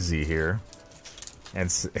crazy here and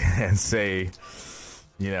say,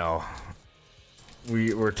 you know,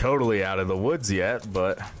 we're totally out of the woods yet,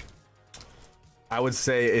 but I would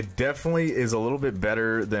say it definitely is a little bit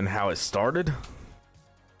better than how it started.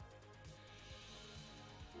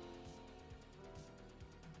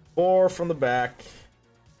 Four from the back.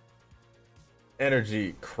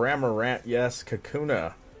 Energy, Cramorant, yes,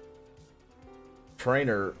 Kakuna.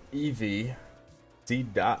 Trainer, Eevee,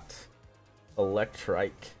 D-Dot,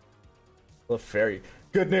 Electrike, Clefairy.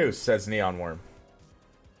 Good news, says Neon Worm.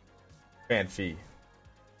 Fanfee.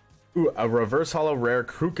 Ooh, a reverse hollow rare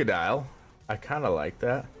Crocodile. I kind of like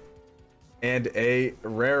that. And a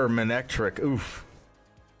rare Manectric. Oof.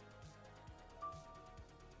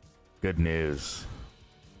 Good news.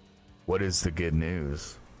 What is the good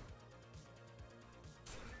news?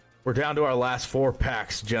 We're down to our last 4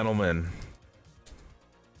 packs, gentlemen.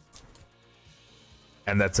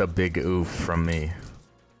 And that's a big oof from me.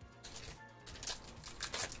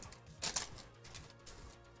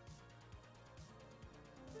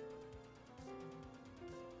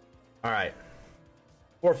 All right.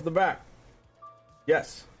 4 for the back.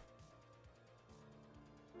 Yes.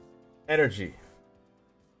 Energy.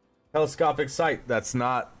 Telescopic sight. That's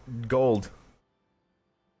not gold.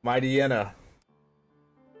 Mightyena.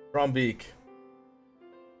 Trumbeak.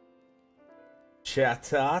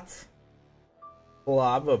 Chatot.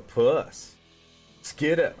 Clobbopus.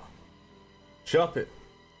 Skiddo. Chuppet.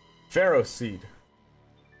 Pharaoh Seed.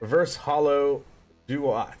 Reverse Hollow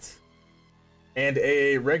Duat. And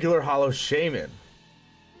a regular Hollow Shaman.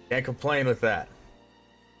 Can't complain with that.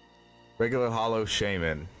 Regular Hollow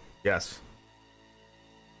Shaman. Yes.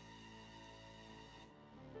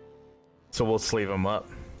 So we'll sleeve them up.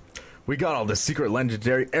 We got all the secret,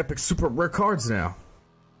 legendary, epic, super rare cards now.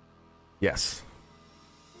 Yes.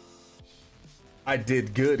 I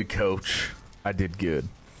did good, coach. I did good.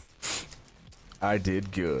 I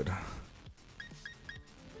did good.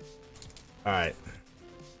 Alright.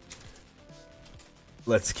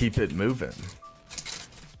 Let's keep it moving.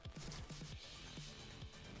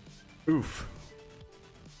 Oof.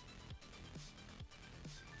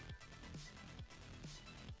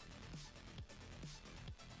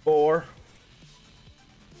 4.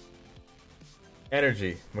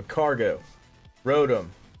 Energy, Macargo, Rotom,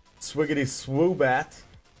 Swiggity Swoobat,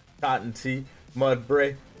 Cottonee,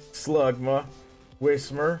 Mudbray, Slugma,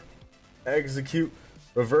 Whismur, Execute,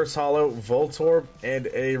 Reverse Hollow, Voltorb, and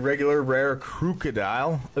a regular rare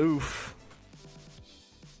Crocodile. Oof.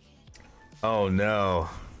 Oh no.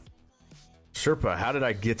 Sherpa, how did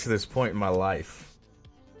I get to this point in my life?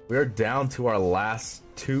 We are down to our last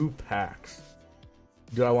 2 packs.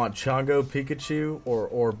 Do I want Chongo, Pikachu, or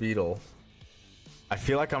Orbeetle? I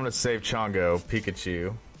feel like I'm going to save Chongo,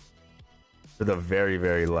 Pikachu for the very,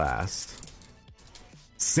 very last.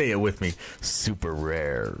 Say it with me. Super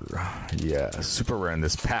rare. Yeah, super rare in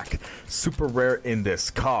this pack. Super rare in this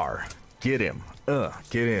car. Get him.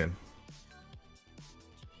 Get in.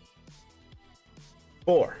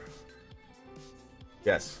 4.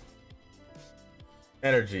 Yes.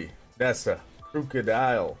 Energy. Nessa.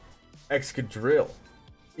 Crocodile. Excadrill.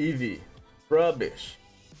 Eevee. Rubbish.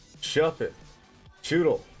 Shuppet.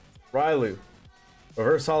 Choodle, Railu,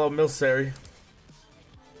 Reverse Hollow Milcery.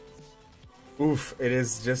 Oof, it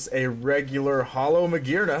is just a regular Hollow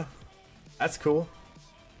Magearna. That's cool.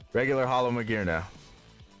 Regular Hollow Magearna.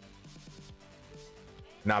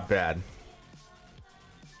 Not bad.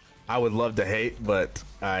 I would love to hate, but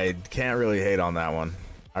I can't really hate on that one.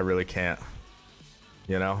 I really can't.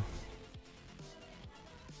 You know?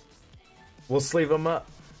 We'll sleeve him up.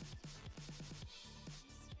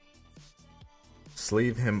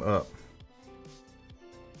 Sleeve him up.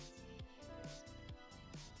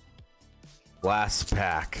 Last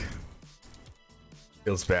pack.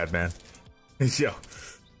 Feels bad, man. Yo.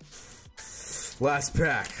 Last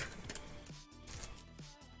pack.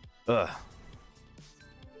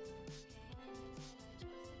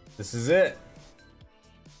 This is it.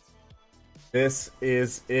 This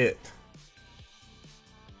is it.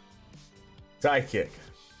 Psychic.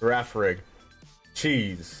 Girafarig.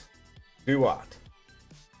 Cheese. Duat.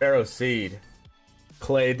 Pharaoh Seed,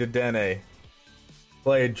 Clay Dedenne,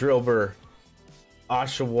 Clay Drillbur,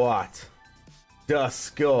 Oshawott,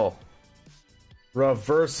 Duskull,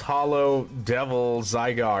 Reverse Hollow Devil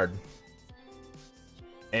Zygarde,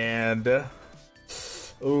 and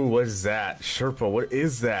ooh, what is that? Sherpa, what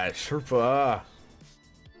is that? Sherpa,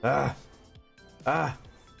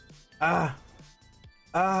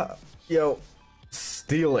 yo,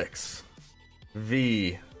 Steelix,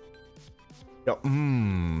 V. Yo,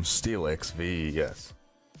 Steelix V, yes.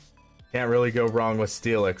 Can't really go wrong with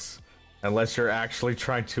Steelix unless you're actually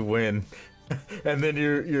trying to win. And then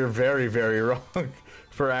you're very, very wrong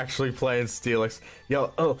for actually playing Steelix.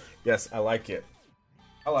 Yo, oh, yes, I like it.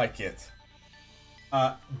 I like it.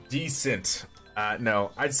 Decent.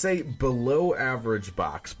 No, I'd say below average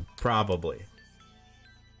box, probably.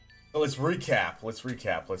 So let's recap.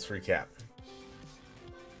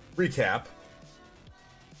 Recap.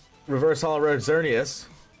 Reverse Hollow Rare Xerneas,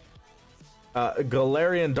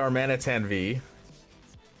 Galarian Darmanitan V,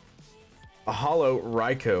 a Hollow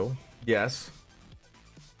Raikou, yes,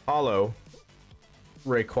 Hollow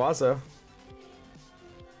Rayquaza,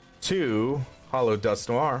 2 Hollow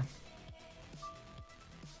Dusknoir,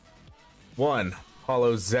 1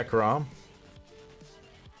 Hollow Zekrom.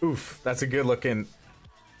 Oof, that's a good looking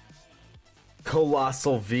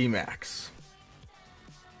Colossal VMAX.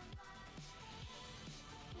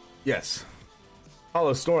 Yes.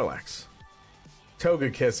 Hollow Snorlax.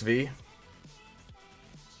 Togekiss V.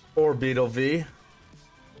 Orbeetle V.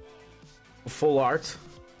 Full Art.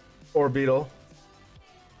 Orbeetle.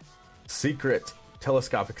 Secret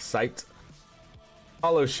Telescopic Sight.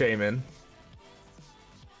 Hollow Shaman.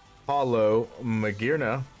 Hollow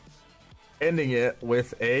Magearna. Ending it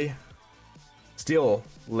with a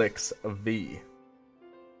Steelix V.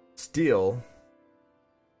 Steel.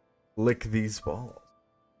 Lick these balls.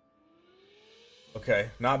 Okay,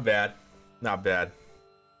 not bad. Not bad.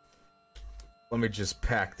 Let me just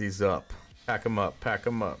pack these up. Pack them up, pack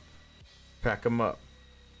them up. Pack them up.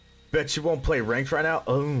 Bet you won't play ranked right now?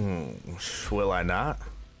 Oh, will I not?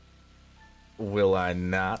 Will I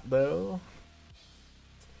not, though?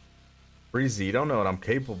 Breezy, you don't know what I'm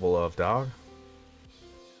capable of, dog.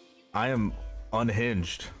 I am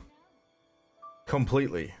unhinged.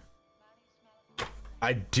 Completely.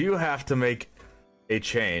 I do have to make a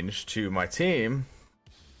change to my team,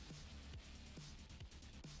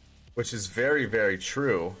 which is very, very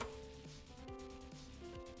true.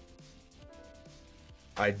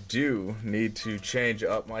 I do need to change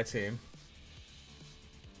up my team.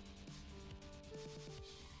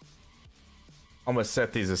 I'm gonna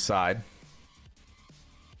set these aside.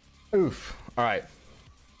 Oof. All right.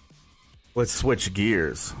 Let's switch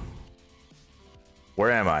gears.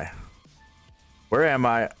 Where am I? Where am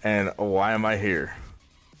I and why am I here?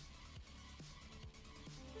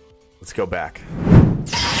 Let's go back.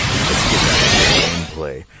 Let's get that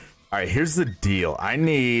gameplay. Alright, here's the deal. I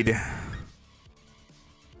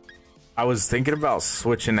was thinking about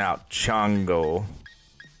switching out Chongo.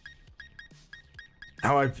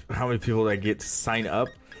 How many people did I get to sign up?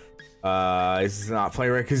 He's not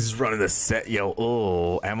playing right because he's running the set. Yo,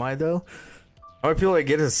 oh, am I though? How many people did I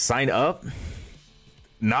get to sign up?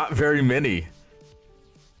 Not very many.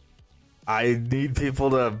 I need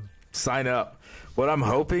people to sign up. What I'm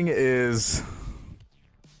hoping is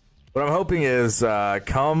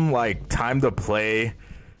come like time to play,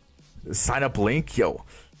 sign up link. Yo,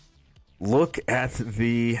 look at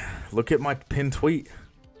my pinned tweet.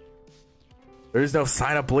 There's no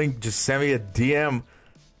sign up link. Just send me a DM.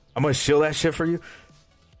 I'm gonna shield that shit for you.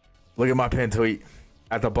 Look at my pinned tweet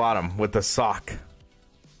at the bottom with the sock.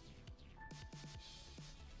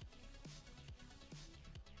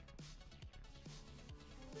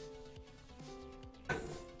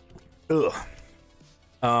 Ugh.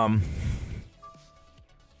 What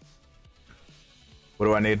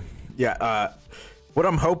do I need? Yeah, what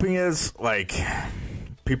I'm hoping is, like,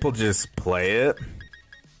 people just play it.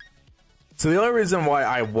 So the only reason why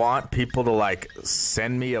I want people to, like,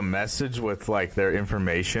 send me a message with, like, their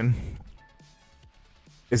information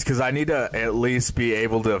is because I need to at least be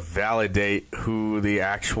able to validate who the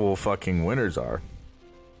actual fucking winners are.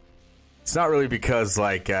 It's not really because,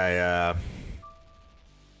 like, I,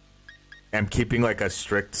 am keeping like a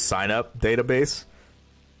strict sign-up database.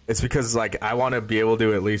 It's because like I want to be able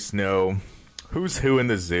to at least know who's who in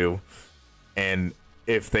the zoo, and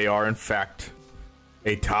if they are in fact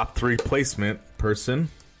a top 3 placement person,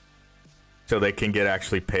 so they can get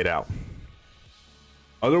actually paid out.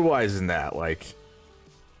 Otherwise than that, like,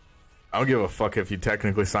 I don't give a fuck if you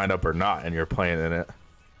technically signed up or not and you're playing in it.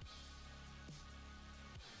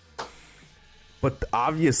 But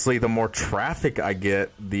obviously, the more traffic I get,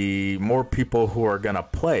 the more people who are gonna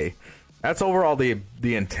play. That's overall the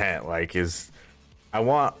intent. Like, is I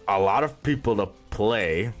want a lot of people to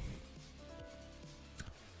play,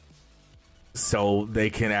 so they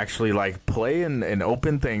can actually like play in an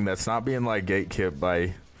open thing that's not being like gatekept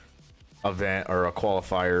by event or a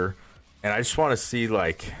qualifier. And I just want to see,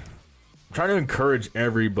 like, I'm trying to encourage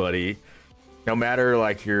everybody, no matter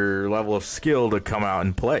like your level of skill, to come out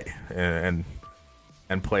and play and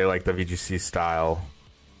play like the VGC style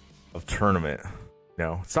of tournament. You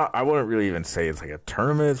know, it's not, I wouldn't really even say it's like a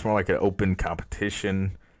tournament. It's more like an open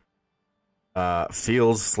competition.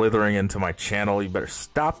 Feels slithering into my channel. You better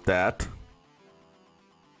stop that.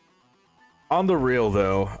 On the real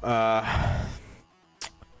though, I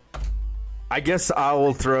guess I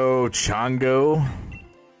will throw Chongo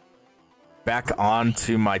back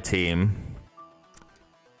onto my team.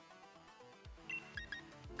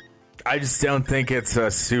 I just don't think it's a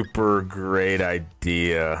super great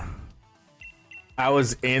idea. I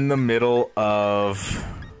was in the middle of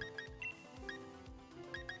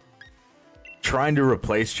trying to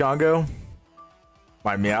replace Chongo,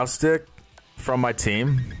 my Meowstic, from my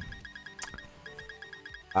team.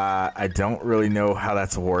 I don't really know how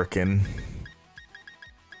that's working.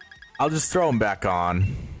 I'll just throw him back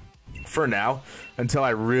on for now until I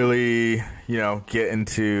really, you know, get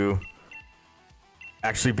into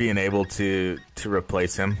actually being able to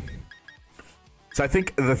replace him. So I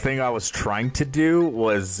think the thing I was trying to do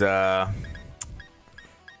was trying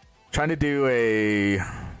to do a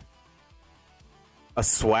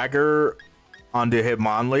swagger onto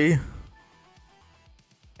Hitmonlee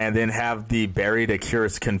and then have the berry to cure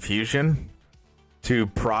its confusion to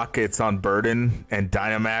proc its on Burden and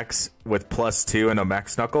Dynamax with +2 and a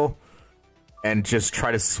Max Knuckle, and just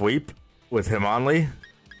try to sweep with Hitmonlee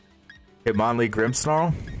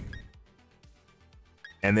Grimmsnarl,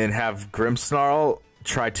 and then have Grimmsnarl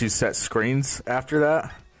try to set screens after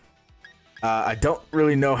that. I don't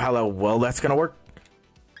really know how well that's gonna work,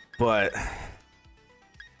 but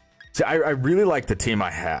see, I really like the team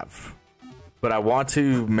I have, but I want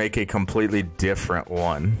to make a completely different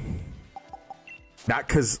one. Not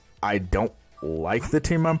because I don't like the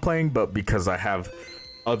team I'm playing, but because I have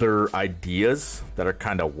other ideas that are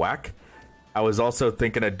kind of whack. I was also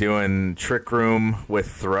thinking of doing Trick Room with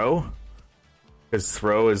Throw, because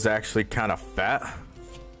Throw is actually kind of fat.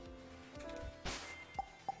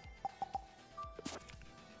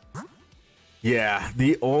 Yeah,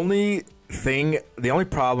 the only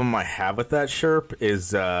problem I have with that Sherp is,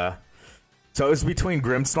 so it's between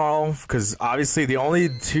Grimmsnarl, because obviously the only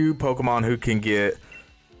 2 Pokemon who can get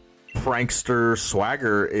Prankster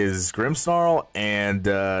Swagger is Grimmsnarl and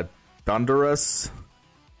Thundurus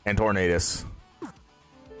and Tornadus.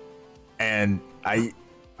 And I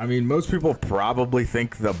mean, most people probably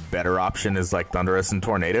think the better option is like Thundurus and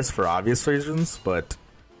Tornadus for obvious reasons, but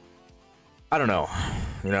I don't know.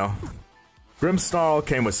 You know, Grimmsnarl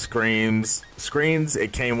came with screens.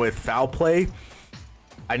 It came with foul play.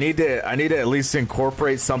 I need to at least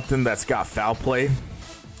incorporate something that's got foul play,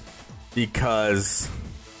 because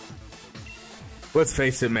let's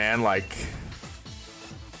face it, man. Like,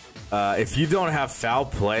 if you don't have foul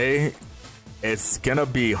play, it's gonna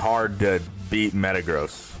be hard to beat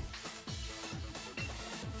Metagross.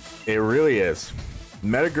 It really is.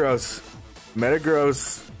 Metagross,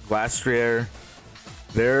 Glastrier,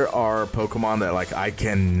 there are Pokemon that like I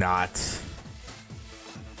cannot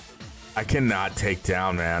take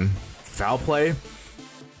down, man. Foul play,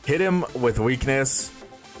 hit him with weakness,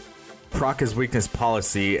 proc his weakness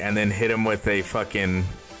policy, and then hit him with a fucking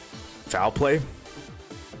foul play.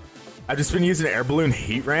 I've just been using Air Balloon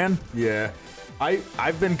Heatran. Yeah,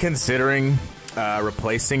 I've been considering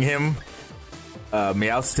replacing him,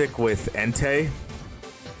 Meowstic, with Entei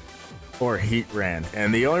or Heatran.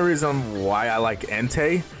 And the only reason why I like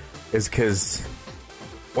Entei is because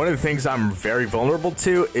one of the things I'm very vulnerable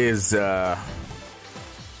to is so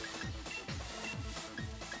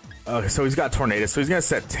he's got Tornado, so he's gonna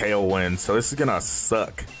set Tailwind, so this is gonna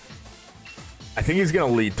suck. I think he's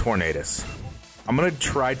gonna lead Tornadus. I'm gonna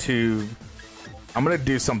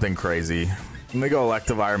do something crazy. I'm gonna go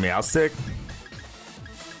Electivire Meowstic,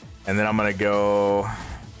 and then I'm gonna go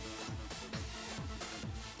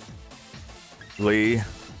Lee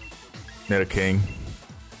Nidoking.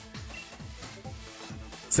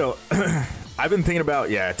 So I've been thinking about,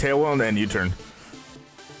 yeah, Tailwind and U-turn.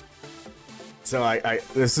 So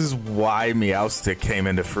this is why Meowstic came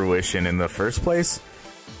into fruition in the first place.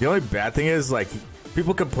 The only bad thing is, like,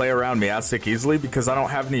 people can play around Meowstic easily because I don't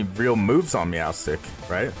have any real moves on Meowstic,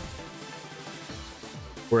 right?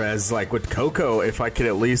 Whereas, like, with Coco, if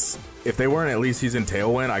they weren't at least using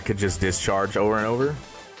Tailwind, I could just discharge over and over.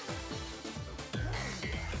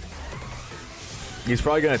 He's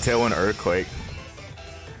probably gonna Tailwind Earthquake.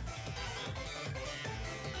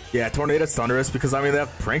 Yeah, Tornadus Thundurus, because I mean they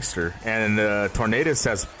have Prankster, and Tornadus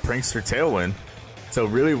has Prankster Tailwind. So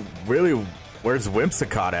really, where's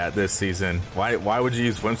Whimsicott at this season? Why would you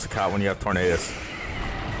use Whimsicott when you have Tornadus?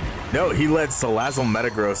 No, he led Salazzle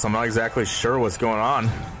Metagross. I'm not exactly sure what's going on.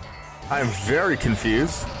 I am very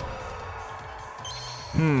confused.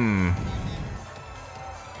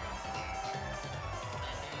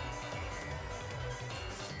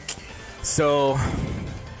 So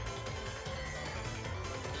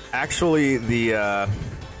actually, the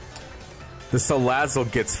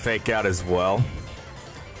Salazzle gets Fake Out as well,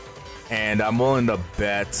 and I'm willing to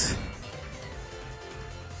bet.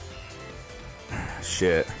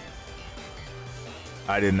 Shit,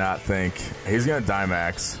 I did not think he's gonna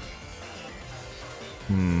Dynamax.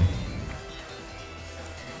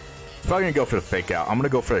 Probably gonna go for the Fake Out. I'm gonna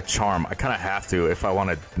go for the Charm. I kind of have to if I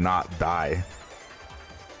want to not die.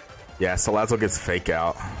 Yeah, Salazzle gets Fake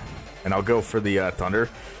Out, and I'll go for the Thunder.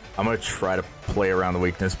 I'm gonna try to play around the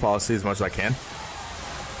weakness policy as much as I can.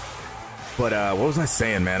 But what was I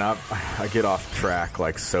saying, man? I get off track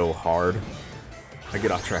like so hard. I get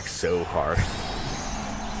off track so hard.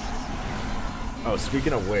 Oh,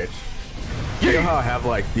 speaking of which, you know how I have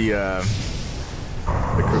like the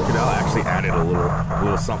Crocodile? I actually added a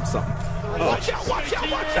little something. Watch out! Watch out!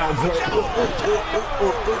 Watch out!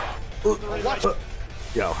 Watch out!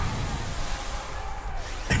 Yo.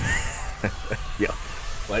 Yo.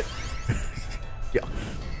 What? Yo.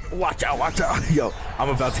 Watch out! Watch out! Yo. I'm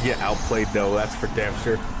about to get outplayed though. That's for damn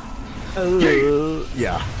sure.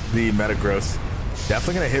 Yeah. The Metagross.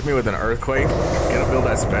 Definitely gonna hit me with an Earthquake. Gonna build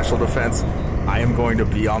that special defense. I am going to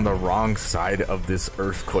be on the wrong side of this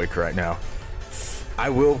Earthquake right now. I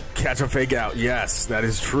will catch a Fake Out. Yes, that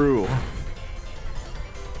is true.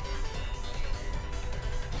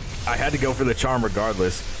 I had to go for the Charm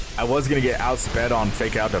regardless. I was going to get outsped on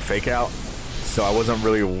Fake Out to Fake Out, so I wasn't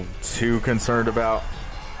really too concerned about.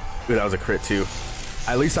 Ooh, that was a crit too.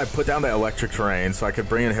 At least I put down the Electric Terrain so I could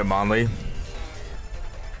bring in Hitmonlee.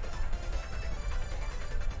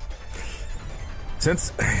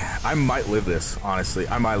 Since I might live this, honestly.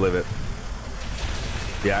 I might live it.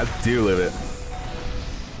 Yeah, I do live it.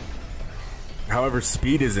 However,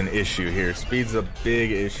 speed is an issue here. Speed's a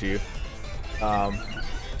big issue.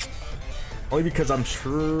 Only because I'm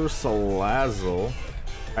sure Salazzle.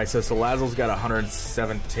 Alright, so Salazzle's got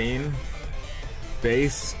 117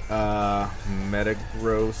 base.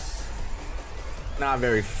 Metagross, not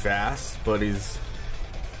very fast, but he's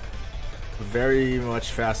very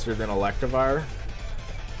much faster than Electivire.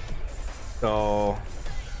 So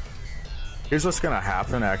Here's what's gonna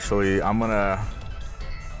happen, actually. I'm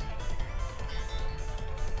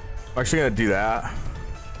actually gonna do that.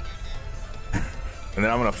 And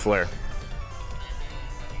then I'm gonna flare.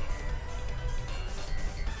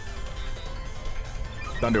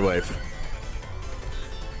 Thunderwave.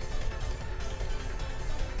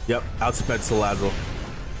 Yep, outsped Salazzle.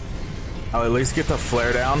 I'll at least get the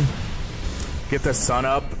flare down, get the sun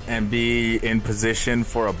up, and be in position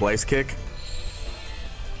for a Blaze Kick.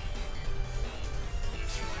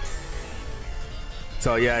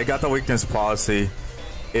 So yeah, I got the weakness policy.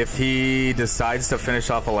 If he decides to finish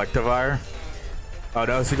off Electivire, oh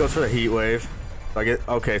no, so he goes for the Heat Wave. So I get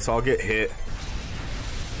okay, so I'll get hit.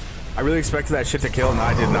 I really expected that shit to kill, and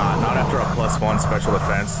I did not. Not after a +1 special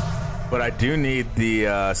defense. But I do need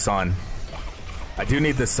the sun. I do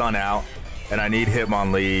need the sun out, and I need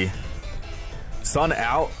Hitmonlee. Sun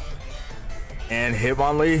out and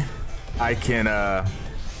Hitmonlee. I can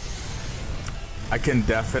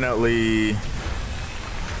definitely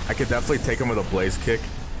take him with a Blaze Kick.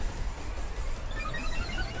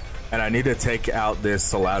 And I need to take out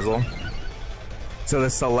this Salazzle. So the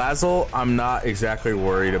Salazzle, I'm not exactly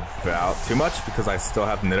worried about too much because I still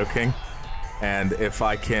have Nidoking. And if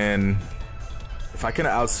I can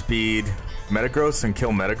outspeed Metagross and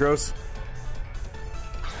kill Metagross,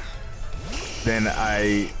 then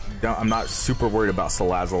I'm not super worried about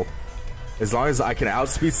Salazzle. As long as I can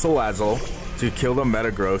outspeed Salazzle to kill the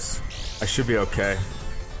Metagross, I should be okay.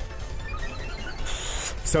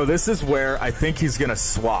 So this is where I think he's gonna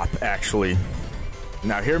swap, actually.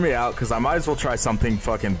 Now hear me out, because I might as well try something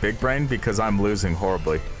fucking big brain because I'm losing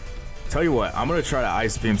horribly. Tell you what, I'm gonna try to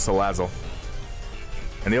Ice Beam Salazzle.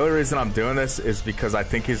 And the only reason I'm doing this is because I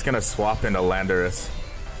think he's gonna swap into Landorus.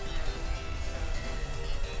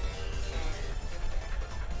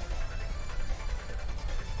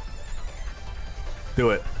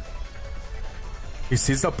 Do it. He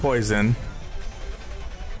sees the poison.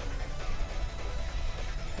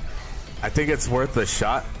 I think it's worth the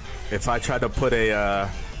shot. If I try to put a,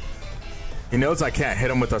 he knows I can't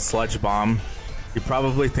hit him with a Sludge Bomb. He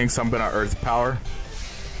probably thinks I'm gonna Earth Power.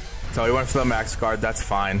 So he went for the Max Guard, that's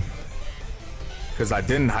fine. Because I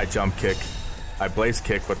didn't High Jump Kick. I Blaze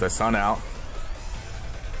Kick with the sun out.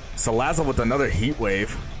 Salazzle with another Heat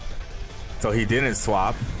Wave. So he didn't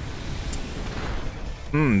swap.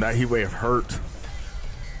 That Heat Wave hurt.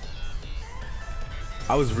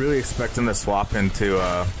 I was really expecting to swap into,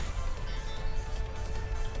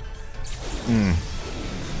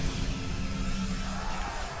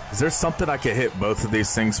 Is there something I could hit both of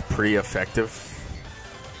these things pre-effective?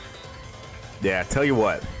 Yeah, tell you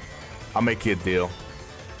what. I'll make you a deal.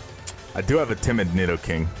 I do have a timid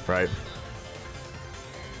Nidoking, right?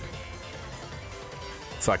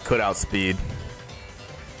 So I could outspeed.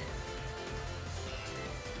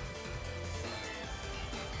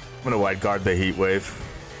 I'm gonna Wide Guard the Heat Wave.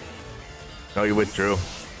 No, he withdrew.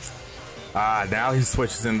 Ah, now he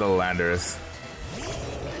switches into the Landorus.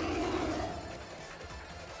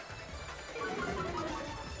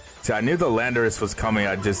 See, I knew the Landorus was coming,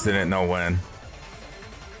 I just didn't know when.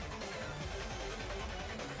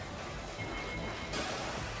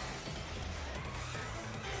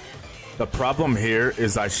 The problem here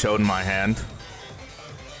is I showed my hand.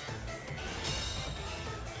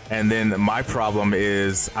 And then my problem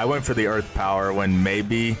is I went for the Earth Power when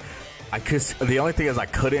maybe I could. The only thing is I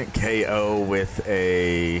couldn't KO with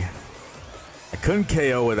a. I couldn't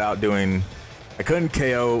KO without doing. I couldn't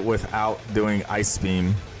KO without doing Ice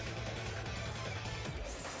Beam.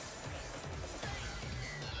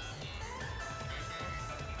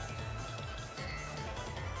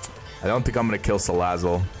 I don't think I'm gonna kill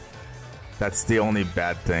Salazzle. That's the only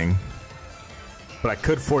bad thing. But I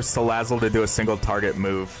could force Salazzle to do a single target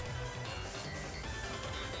move.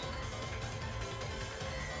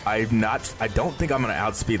 I don't think I'm gonna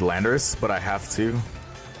outspeed Landorus, but I have to.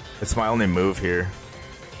 It's my only move here.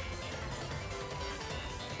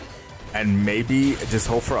 And maybe just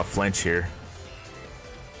hope for a flinch here.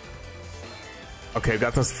 Okay,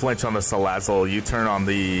 got this flinch on the Salazzle. U-turn on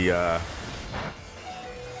the,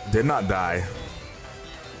 did not die.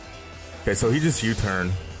 Okay, so he just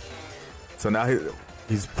U-turned. So now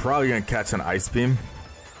he's probably gonna catch an Ice Beam.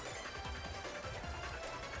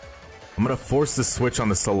 I'm gonna force the switch on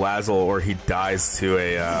the Salazzle or he dies to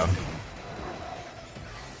a,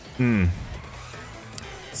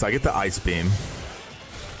 So I get the Ice Beam.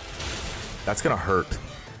 That's gonna hurt.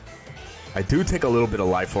 I do take a little bit of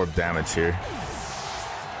Life Orb damage here.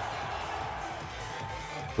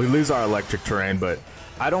 We lose our Electric Terrain, but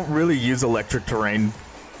I don't really use Electric Terrain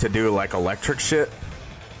to do like electric shit.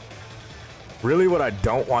 Really what I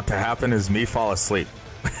don't want to happen is me fall asleep.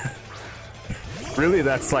 Really,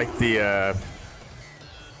 that's like the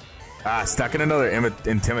stuck in another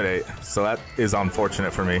intimidate. So that is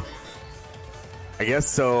unfortunate for me. I guess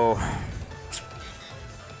so.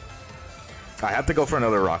 I have to go for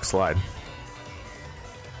another rock slide.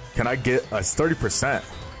 Can I get a 30%?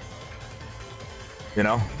 You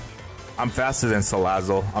know, I'm faster than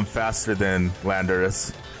Salazzle. I'm faster than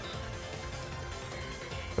Landorus.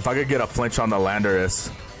 If I could get a flinch on the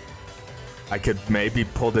Landorus, I could maybe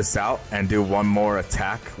pull this out and do one more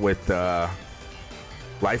attack with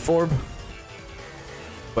Life Orb.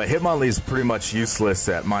 But Hitmonlee is pretty much useless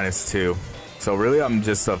at -2. So really, I'm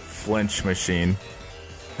just a flinch machine.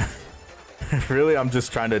 Really, I'm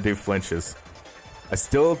just trying to do flinches. I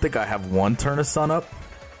still think I have one turn of Sun up.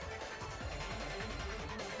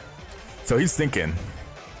 So he's thinking.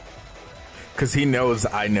 Because he knows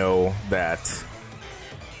I know that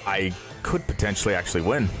I could potentially actually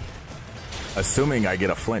win. Assuming I get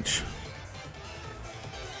a flinch.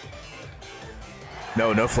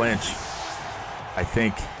 No flinch. I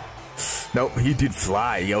think. Nope, he did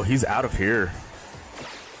fly. Yo, he's out of here.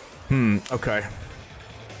 Okay.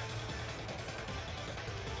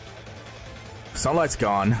 Sunlight's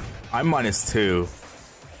gone. I'm -2.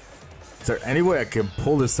 Is there any way I can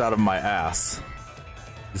pull this out of my ass?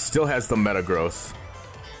 He still has the Metagross.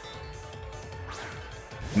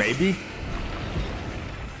 Maybe?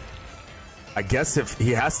 I guess if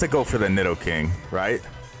he has to go for the Nidoking, right?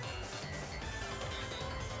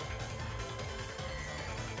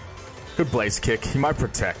 Good Blaze Kick. He might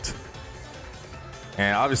protect.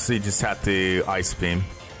 And obviously just have to Ice Beam.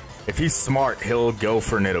 If he's smart, he'll go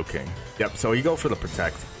for Nidoking. Yep, so he go for the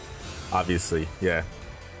protect. Obviously, yeah.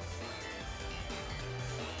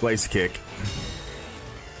 Blaze Kick.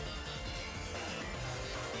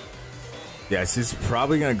 Yes, he's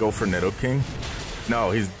probably gonna go for Nidoking.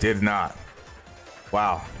 No, he did not.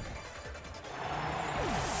 Wow.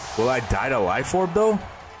 Will I die to Life Orb though?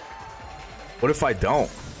 What if I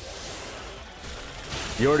don't?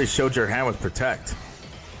 You already showed your hand with protect.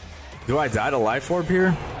 Do I die to Life Orb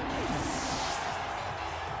here?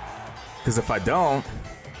 Because if I don't,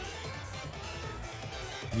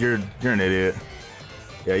 you're an idiot.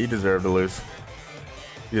 Yeah, you deserve to lose.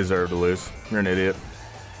 You deserve to lose. You're an idiot.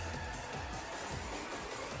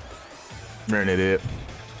 You're an idiot.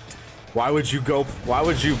 Why would you go? Why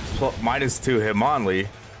would you -2 Hitmonlee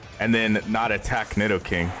and then not attack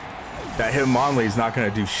Nidoking? That Hitmonlee is not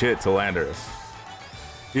gonna do shit to Landorus.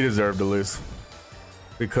 You deserve to lose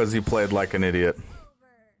because you played like an idiot.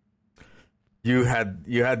 You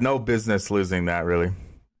had no business losing that, really.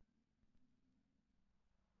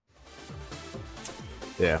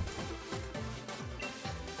 Yeah.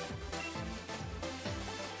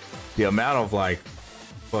 The amount of like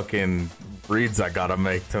fucking reads I gotta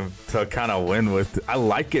make to kind of win with. I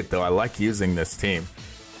like it though. I like using this team.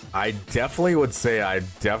 I definitely would say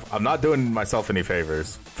I'm not doing myself any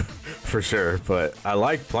favors for sure, but I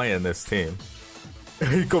like playing this team.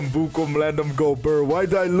 Hey, come boo, come let them go, burr.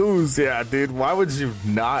 Why'd I lose? Yeah, dude. Why would you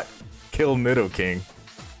not kill Nidoking?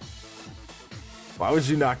 Why would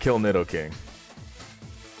you not kill Nidoking?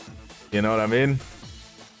 You know what I mean?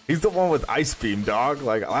 He's the one with Ice Beam, dog.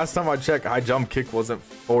 Like, last time I checked, High Jump Kick wasn't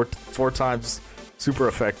four times super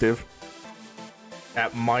effective.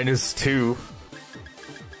 At -2.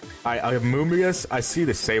 I Moonbius, I see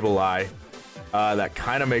the Sableye. That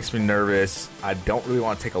kind of makes me nervous. I don't really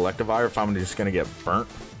want to take Electivire if I'm just going to get burnt.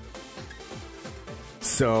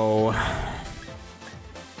 So,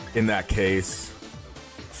 in that case,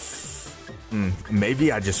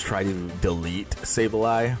 maybe I just try to delete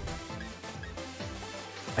Sableye.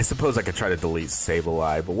 I suppose I could try to delete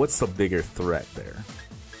Sableye, but what's the bigger threat there?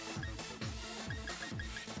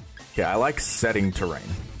 Yeah, I like setting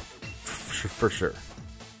terrain. For sure.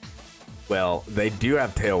 Well, they do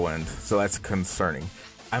have Tailwind, so that's concerning.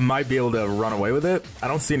 I might be able to run away with it. I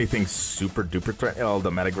don't see anything super duper threatening. Oh, the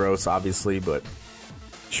Metagross, obviously, but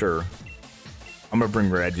sure. I'm going to bring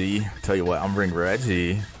Reggie. Tell you what, I'm going to bring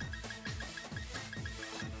Reggie.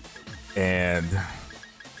 And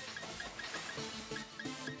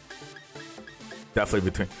definitely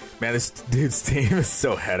between... Man, this dude's team is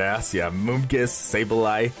so head-ass. Yeah, Moonkiss,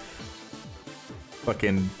 Sableye,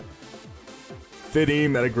 fucking Fiddy,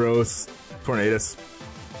 Metagross, Tornadus.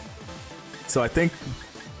 So I think...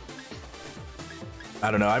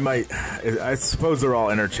 I don't know, I suppose they're all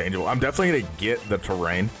interchangeable. I'm definitely going to get the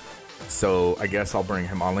terrain. So I guess I'll bring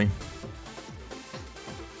Hitmonlee.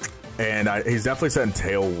 And he's definitely setting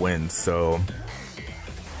Tailwind, so...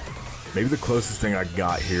 Maybe the closest thing I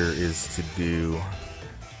got here is to do...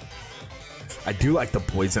 I do like the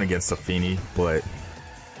poison against Safini, but...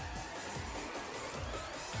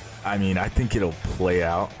 I mean, I think it'll play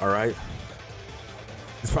out, alright?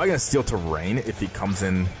 He's probably gonna steal terrain if he comes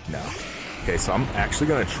in. No. Okay, so I'm actually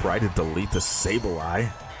gonna try to delete the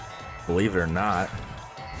Sableye. Believe it or not.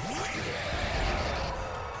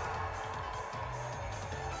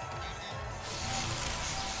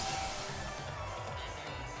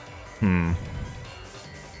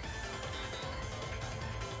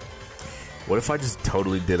 What if I just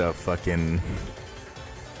totally did a fucking...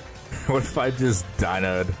 What if I just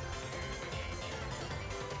dynoed...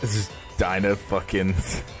 Just dyna fucking...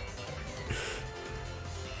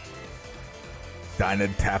 dyna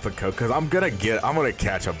Tapico, because I'm gonna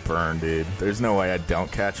catch a burn, dude. There's no way I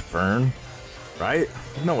don't catch burn. Right?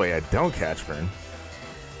 There's no way I don't catch burn.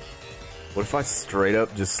 What if I straight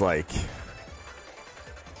up just like...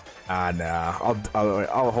 Ah, nah.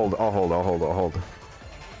 I'll hold.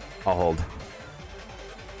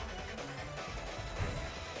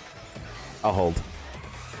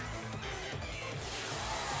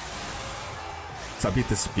 So I beat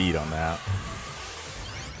the speed on that.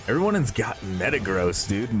 Everyone has got Metagross,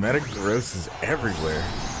 dude. Metagross is everywhere.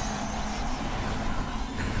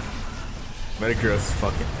 Metagross is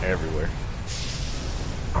fucking everywhere.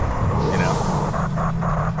 You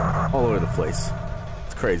know? All over the place.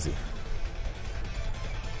 It's crazy.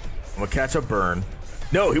 I'm gonna catch a burn.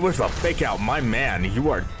 No, he was a fake out. My man, you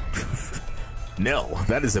are... No,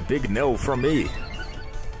 that is a big no from me.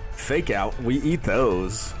 Fake out, we eat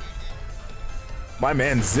those. My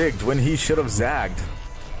man zigged when he should have zagged.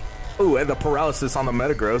 Ooh, and the paralysis on the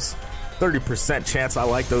Metagross. 30% chance. I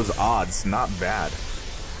like those odds. Not bad.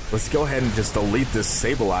 Let's go ahead and just delete this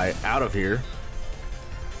Sableye out of here.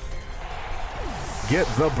 Get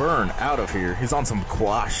the burn out of here. He's on some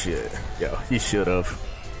quash shit. Yo, he should have.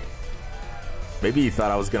 Maybe he thought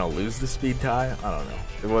I was going to lose the speed tie. I don't know.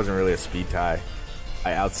 It wasn't really a speed tie.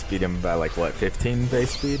 I outspeed him by like, what, 15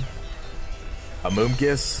 base speed? A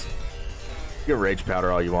Moongiss? Get Rage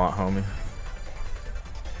Powder all you want, homie.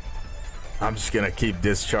 I'm just going to keep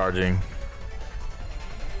discharging.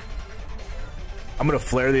 I'm going to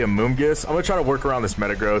flare the Amoonguss. I'm going to try to work around this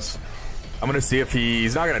Metagross. I'm going to see if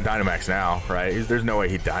he's not going to Dynamax now, right? There's no way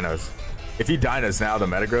he Dinos. If he Dinos now, the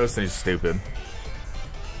Metagross, then he's stupid.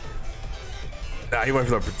 Nah, he went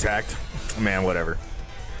for the Protect. Man, whatever.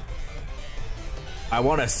 I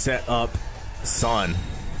want to set up Sun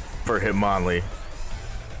for Hitmonlee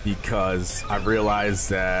because I've realized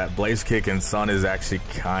that Blaze Kick and Sun is actually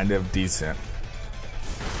kind of decent.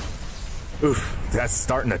 Oof, that's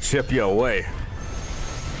starting to chip you away.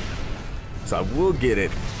 So I will get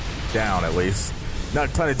it down at least. Not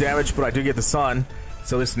a ton of damage, but I do get the Sun.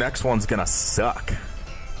 So this next one's gonna suck.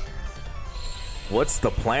 What's the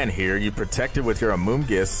plan here? You protect it with your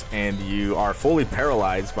Amoonguss, and you are fully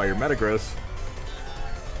paralyzed by your Metagross.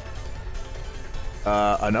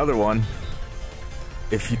 Another one,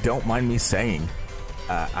 if you don't mind me saying,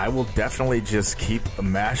 I will definitely just keep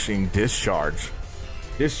mashing Discharge.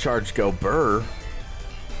 Discharge go burr.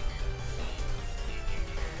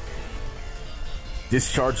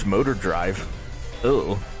 Discharge Motor Drive.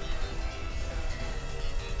 Ooh.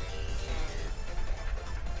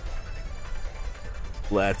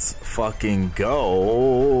 Let's fucking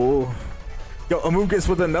go. Yo, Amoonguss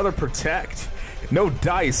with another Protect. No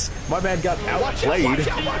dice. My man got outplayed.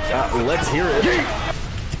 Let's hear it.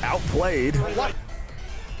 Outplayed.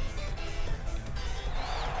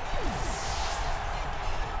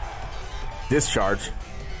 Discharge.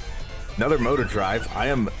 Another Motor Drive. I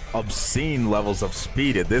am obscene levels of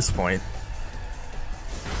speed at this point.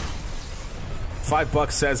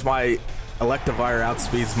 $5 says my Electivire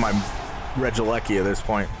outspeeds my Regieleki at this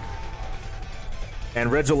point. And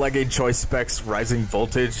Regieleki Choice Specs Rising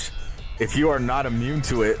Voltage. If you are not immune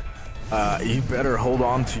to it, you better hold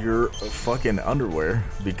on to your fucking underwear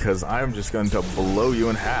because I am just going to blow you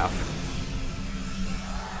in half.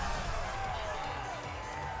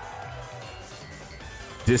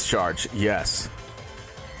 Discharge, yes.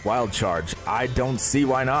 Wild Charge, I don't see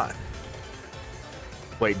why not.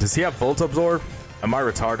 Wait, does he have Volt Absorb? Am I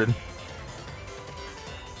retarded?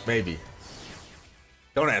 Maybe.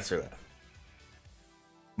 Don't answer that.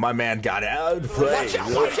 My man got outplayed.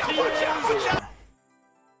 Watch out.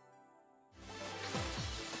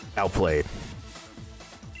 Outplayed.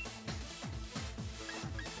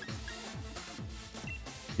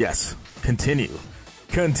 Yes. Continue.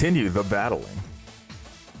 Continue the battling.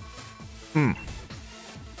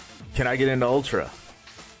 Can I get into Ultra?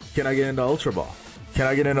 Can I get into Ultra Ball? Can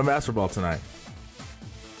I get into Master Ball tonight?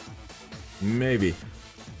 Maybe.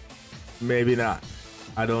 Maybe not.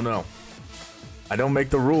 I don't know. I don't make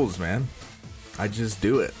the rules, man. I just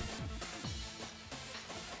do it.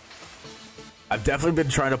 I've definitely been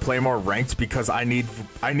trying to play more ranked because I need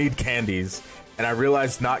candies, and I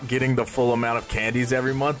realized not getting the full amount of candies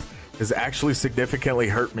every month has actually significantly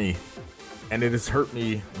hurt me, and it has hurt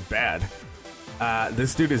me bad.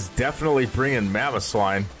 This dude is definitely bringing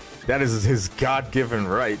Mamoswine. That is his God-given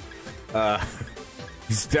right.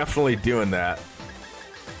 He's definitely doing that.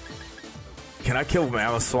 Can I kill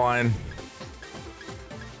Mamoswine?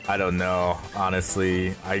 I don't know,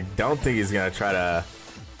 honestly. I don't think he's gonna try to...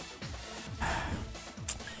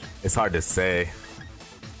 It's hard to say.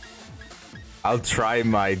 I'll try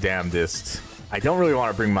my damnedest. I don't really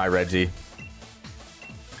want to bring my Reggie.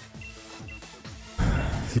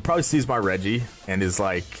 He probably sees my Reggie and is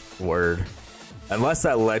like, word. Unless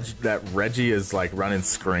that Reggie is like running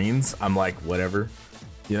screens, I'm like, whatever.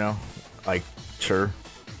 You know? Like, sure.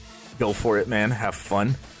 Go for it, man. Have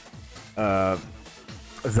fun. The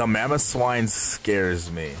Mamoswine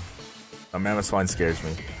scares me. The Mamoswine scares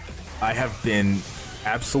me. I have been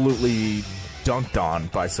absolutely dunked on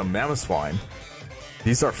by some Mamoswine.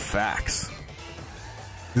 These are facts.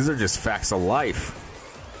 These are just facts of life.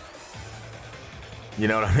 You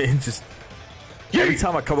know what I mean? Just every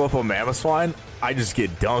time I come up with Mamoswine, I just get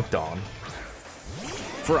dunked on.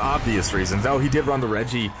 For obvious reasons. Oh, he did run the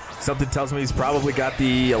Reggie. Something tells me he's probably got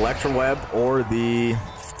the Electro Web or the...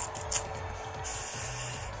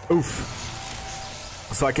 Oof.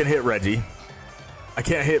 So I can hit Reggie. I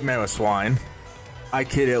can't hit Mamoswine. I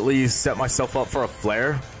could at least set myself up for a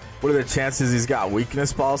flare. What are the chances he's got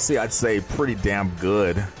weakness policy? I'd say pretty damn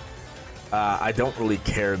good. I don't really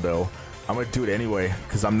care, though. I'm going to do it anyway,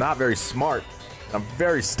 because I'm not very smart. I'm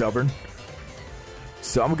very stubborn.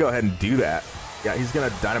 So I'm going to go ahead and do that. Yeah, he's going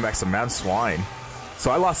to Dynamax a Mamoswine.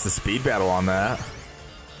 So I lost the speed battle on that.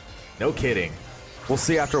 No kidding. We'll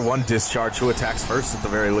see after one discharge who attacks first at the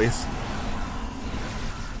very least.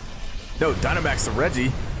 No, Dynamax the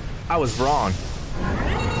Reggie. I was wrong.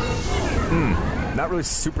 Not really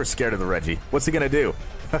super scared of the Reggie. What's he gonna do?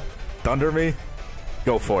 Thunder me?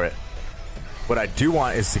 Go for it. What I do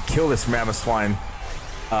want is to kill this Mamoswine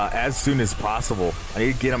as soon as possible. I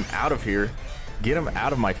need to get him out of here. Get him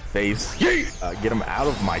out of my face. Get him out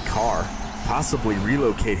of my car. Possibly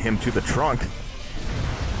relocate him to the trunk.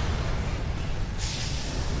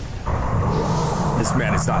 This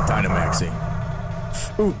man is not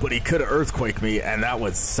Dynamaxing. Ooh, but he could have Earthquake me, and that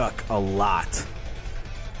would suck a lot.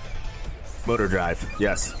 Motor Drive,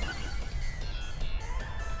 yes.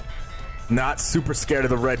 Not super scared of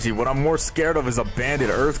the Reggie. What I'm more scared of is a Banded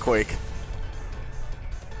Earthquake.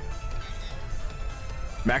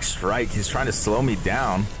 Max Strike, he's trying to slow me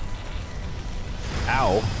down.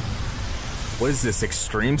 Ow. What is this,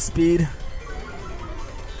 extreme speed?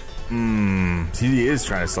 He is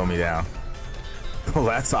trying to slow me down. Oh,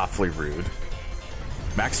 that's awfully rude.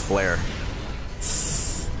 Max Flare.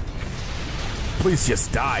 Please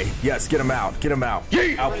just die. Yes, get him out. Get him out.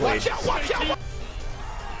 Outplayed. Watch out.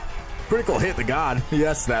 Critical hit the god.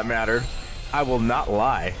 Yes, that mattered. I will not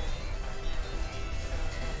lie.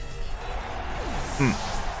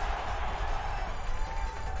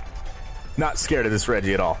 Not scared of this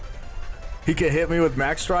Reggie at all. He can hit me with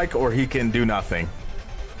Max Strike or he can do nothing.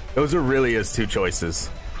 Those are really his two choices.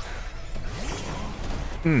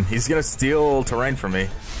 He's gonna steal terrain from me.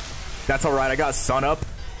 That's alright, I got Sun Up.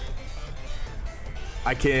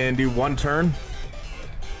 I can do one turn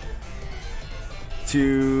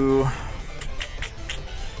to...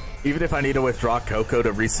 Even if I need to withdraw Coco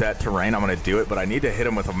to reset terrain, I'm gonna do it, but I need to hit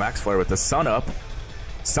him with a Max Flare with the Sun Up.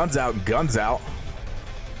 Sun's out, Gun's out.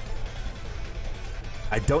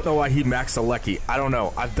 I don't know why he maxed a Lecky. I don't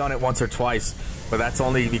know. I've done it once or twice, but that's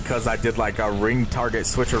only because I did like a ring target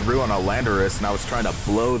switcheroo on a Landorus, and I was trying to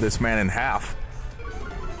blow this man in half.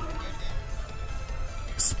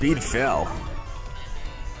 Speed fell.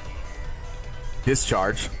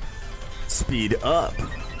 Discharge. Speed up.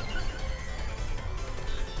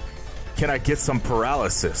 Can I get some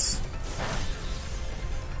paralysis?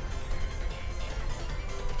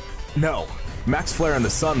 No. Max Flare in the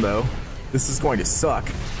sun, though. This is going to suck.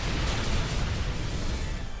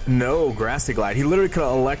 No, Grassy Glide. He literally could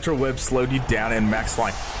have Electro Web slowed you down and Max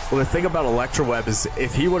Flying. Well, the thing about Electro Web is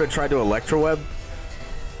if he would have tried to Electro Web,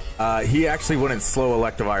 he actually wouldn't slow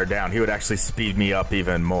Electivire down. He would actually speed me up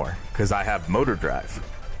even more because I have Motor Drive.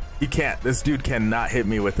 He can't. This dude cannot hit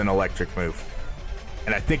me with an electric move.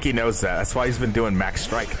 And I think he knows that. That's why he's been doing Max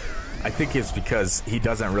Strike. I think it's because he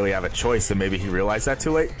doesn't really have a choice and maybe he realized that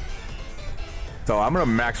too late. So I'm gonna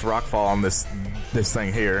max Rockfall on this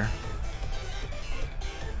thing here.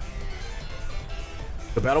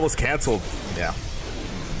 The battle was canceled. Yeah.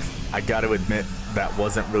 I gotta admit that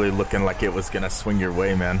wasn't really looking like it was gonna swing your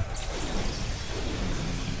way, man.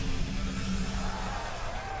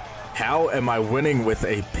 How am I winning with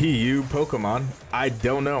a PU Pokemon? I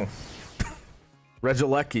don't know.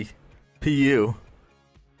 Regieleki, PU,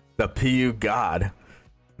 the PU God,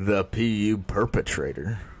 the PU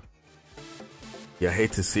Perpetrator. You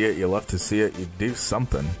hate to see it, you love to see it, you do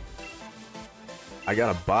something. I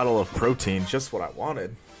got a bottle of protein, just what I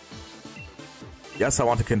wanted. Yes, I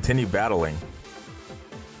want to continue battling.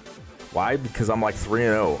 Why? Because I'm like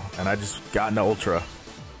 3-0, and I just got an Ultra.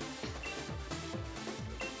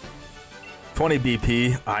 20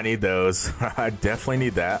 BP, I need those. I definitely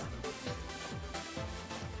need that.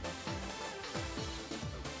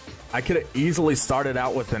 I could have easily started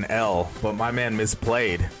out with an L, but my man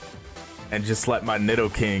misplayed and just let my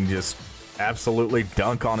Nidoking just absolutely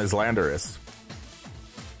dunk on his Landorus.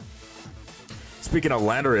 Speaking of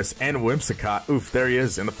Landorus and Whimsicott, oof, there he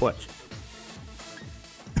is in the fletch.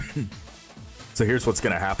 So here's what's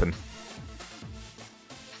going to happen.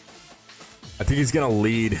 I think he's going to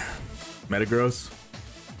lead Metagross.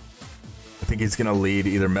 I think he's going to lead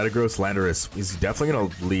either Metagross, Landorus. He's definitely going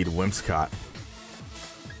to lead Whimsicott.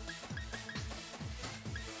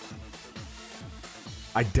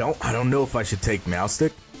 I don't know if I should take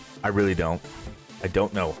Meowstic. I really don't. I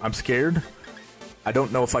don't know. I'm scared. I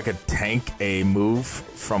don't know if I could tank a move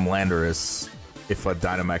from Landorus if a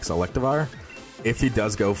Dynamax Electivire. If he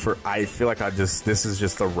does go for, I feel like this is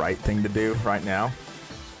just the right thing to do right now.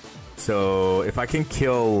 So if I can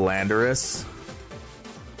kill Landorus,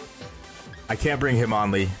 I can't bring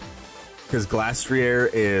Hitmonlee because Glastrier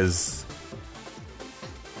is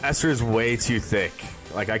way too thick.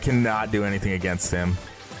 Like, I cannot do anything against him.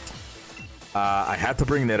 I have to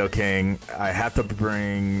bring Nidoking. I have to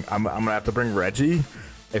bring... I'm going to have to bring Reggie.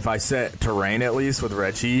 If I set Terrain at least with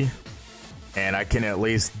Reggie, and I can at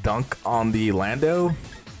least dunk on the Lando,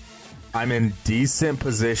 I'm in decent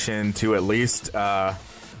position to at least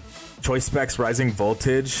Choice Specs Rising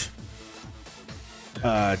Voltage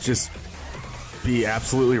just be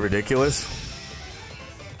absolutely ridiculous.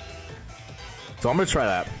 So I'm going to try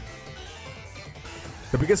that.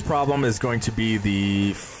 The biggest problem is going to be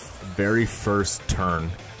the very first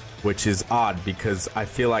turn, which is odd because I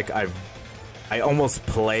feel like I almost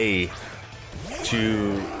play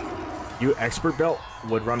to... You Expert Belt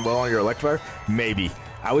would run well on your Electivire? Maybe.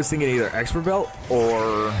 I was thinking either Expert Belt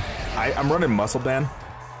or... I'm running Muscle Band.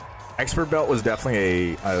 Expert Belt was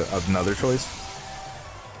definitely another choice.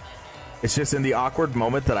 It's just in the awkward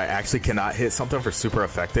moment that I actually cannot hit something for super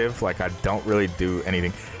effective. Like, I don't really do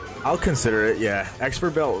anything. I'll consider it, yeah.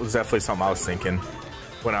 Expert Belt was definitely something I was thinking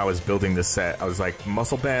when I was building this set. I was like,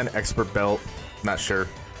 Muscle Band, Expert Belt, not sure.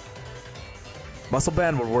 Muscle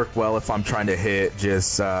Band would work well if I'm trying to hit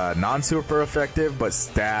just non-super effective, but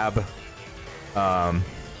stab... the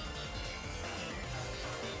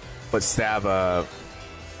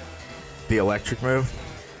electric move.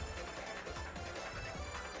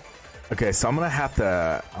 Okay, so I'm gonna have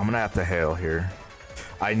to hail here.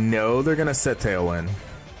 I know they're gonna set Tailwind.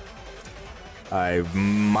 I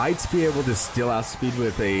might be able to still outspeed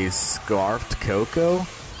with a Scarfed Koko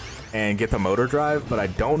and get the Motor Drive, but I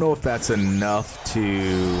don't know if that's enough to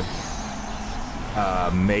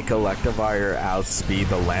make Electivire outspeed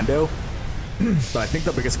the Lando. But I think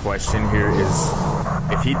the biggest question here is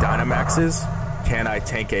if he Dynamaxes, can I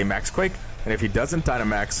tank a Max Quake? And if he doesn't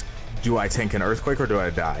Dynamax, do I tank an Earthquake or do I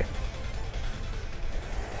die?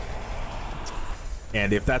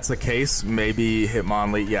 And if that's the case, maybe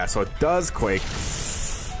Hitmonlee. Yeah, so it does Quake.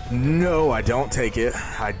 No, I don't take it.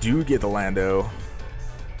 I do get the Lando.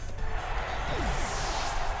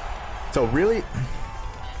 So really,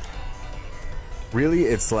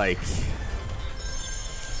 it's like,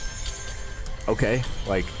 okay,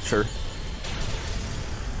 like, sure.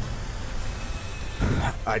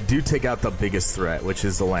 I do take out the biggest threat, which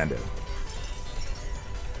is the Lando.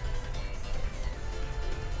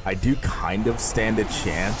 I do kind of stand a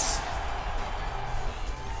chance.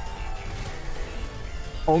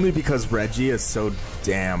 Only because Reggie is so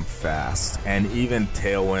damn fast, and even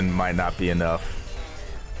Tailwind might not be enough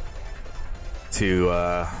to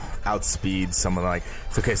outspeed someone like...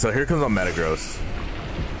 Okay, so here comes a Metagross.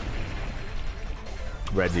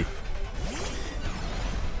 Reggie.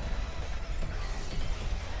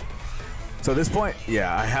 So at this point,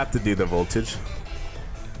 yeah, I have to do the Voltage.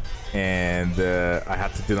 And I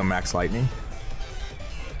have to do the Max Lightning.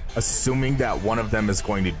 Assuming that one of them is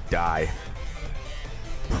going to die.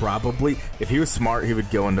 Probably. If he was smart, he would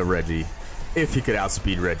go into Reggie. If he could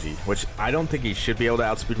outspeed Reggie. Which I don't think he should be able to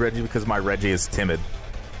outspeed Reggie because my Reggie is timid.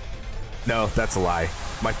 No, that's a lie.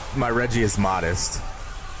 My Reggie is modest.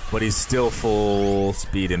 But he's still full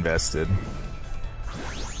speed invested.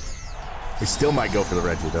 He still might go for the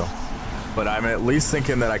Reggie though. But I'm at least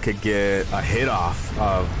thinking that I could get a hit off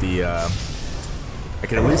of the... I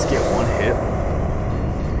could at least get one hit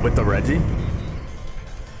with the Reggie.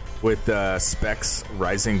 With Specs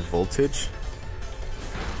Rising Voltage.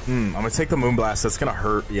 I'm going to take the Moonblast. That's going to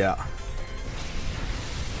hurt, yeah.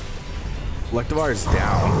 Electivire is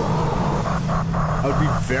down. I would be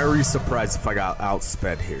very surprised if I got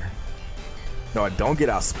outsped here. No, I don't get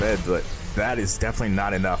outsped, but that is definitely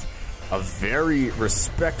not enough. A very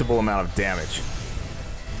respectable amount of damage,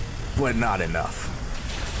 but not enough.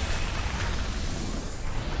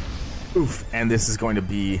 Oof, and this is going to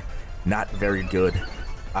be not very good.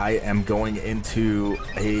 I am going into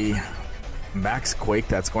a Max Quake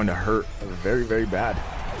that's going to hurt very, very bad.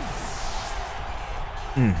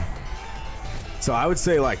 So I would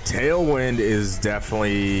say like Tailwind is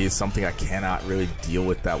definitely something I cannot really deal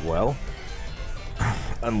with that well.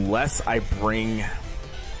 Unless I bring...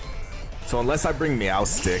 So unless I bring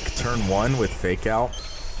Meowstic turn 1 with Fake Out,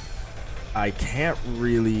 I can't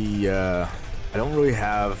really... I don't really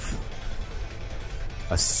have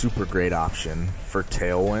a super great option for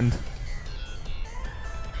Tailwind.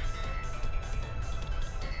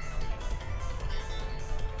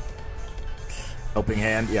 Helping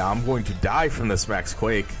Hand. Yeah, I'm going to die from this Max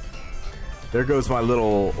Quake. There goes my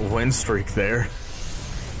little win streak there.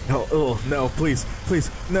 Oh, no, please,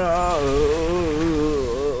 please, no.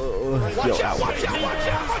 Watch out, watch out, watch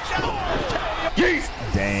out, watch out. Yeet.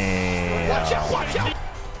 Damn. Watch out, watch out.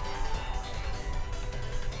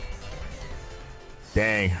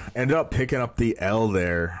 Dang. Ended up picking up the L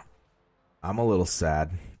there. I'm a little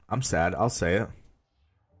sad. I'm sad. I'll say it.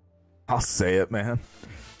 I'll say it, man.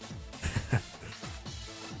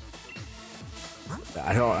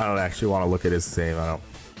 I don't actually want to look at his team. I don't.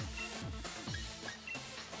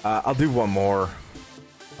 I'll do one more.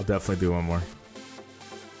 I'll definitely do one more.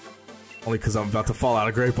 Only because I'm about to fall out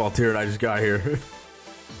of Great Ball tier and I just got here.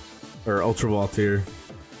 Or Ultra Ball tier.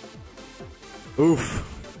 Oof.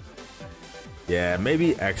 Yeah,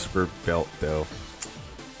 maybe Expert Belt though.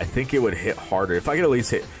 I think it would hit harder if I could at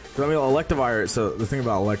least hit. Because I mean, Electivire. So the thing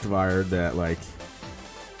about Electivire that like,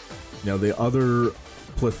 you know, the other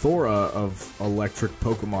plethora of electric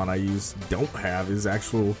Pokemon I use don't have is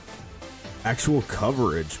actual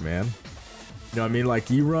coverage, man. You know what I mean? Like,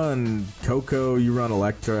 you run Coco, you run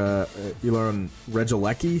Electra, you run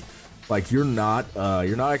Regieleki, like, you're not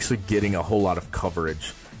actually getting a whole lot of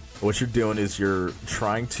coverage. What you're doing is you're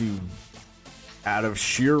trying to, out of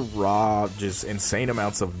sheer raw, just insane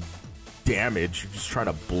amounts of damage, you're just trying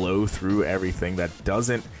to blow through everything that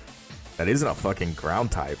isn't a fucking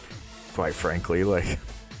ground type, quite frankly. Like,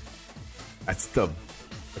 that's the...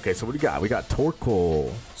 Okay, so what do we got? We got Torkoal,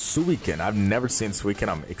 Suicune. I've never seen Suicune.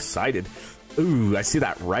 I'm excited. Ooh, I see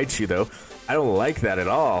that Raichu, though. I don't like that at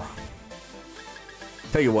all.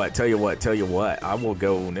 Tell you what. I will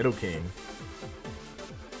go Nidoking.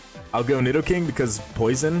 I'll go Nidoking because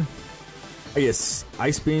Poison. I get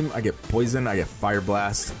Ice Beam. I get Poison. I get Fire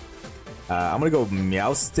Blast. I'm going to go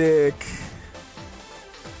Meowstic.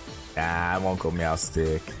 Nah, I won't go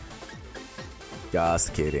Meowstic.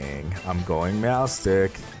 Just kidding. I'm going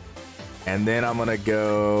Meowstic. And then I'm gonna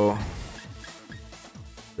go...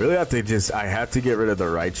 Really have to just... I have to get rid of the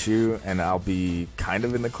Raichu, and I'll be kind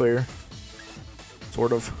of in the clear.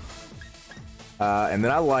 Sort of. And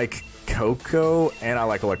then I like Coco, and I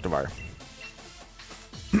like Electivire.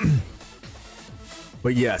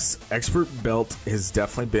 But yes, Expert Belt has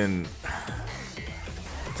definitely been...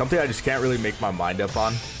 something I just can't really make my mind up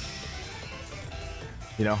on.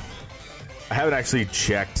 You know? I haven't actually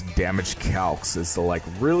checked damage calcs as to like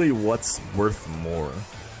really what's worth more.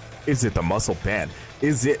 Is it the Muscle Band?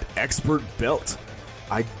 Is it Expert Belt?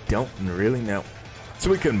 I don't really know.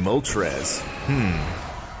 So we can Moltres.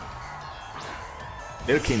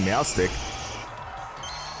 Nidoking Meowstic.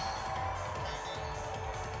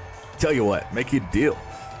 Tell you what, make you a deal.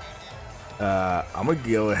 I'm gonna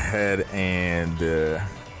go ahead and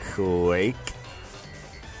Quake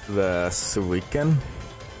the Suicune.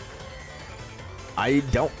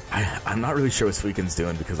 I'm not really sure what Suicune's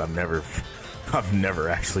doing because I've never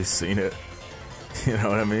actually seen it. You know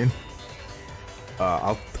what I mean?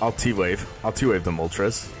 I'll T-Wave. I'll T-Wave the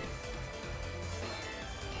Moltres.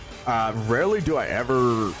 Rarely do I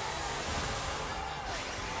ever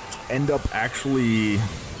end up actually,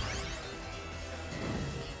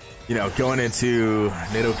 you know, going into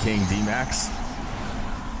Nidoking DMAX.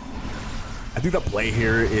 I think the play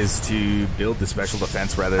here is to build the special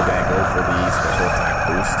defense rather than go for the special attack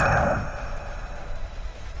boost.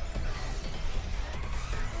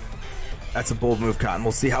 That's a bold move, Cotton.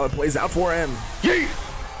 We'll see how it plays out for him. Yeet!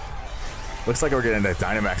 Looks like we're getting a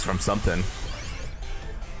Dynamax from something.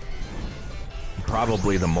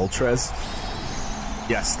 Probably the Moltres.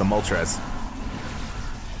 Yes, the Moltres.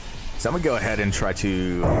 So I'm gonna go ahead and try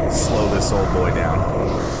to slow this old boy down.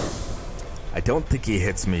 I don't think he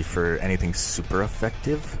hits me for anything super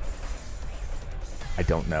effective. I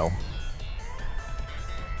don't know.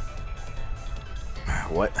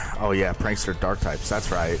 What? Oh yeah, Prankster Dark types,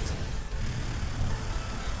 that's right.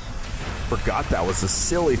 Forgot that was a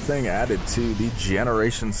silly thing added to the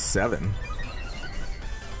Generation 7.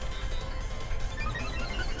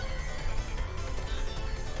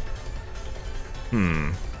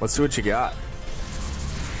 Let's see what you got.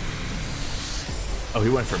 Oh, he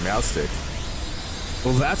went for Meowstic.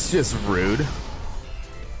 Well, that's just rude.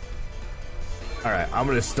 Alright, I'm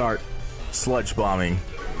gonna start sludge bombing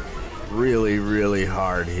really, really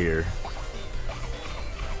hard here.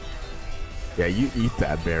 Yeah, you eat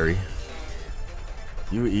that berry.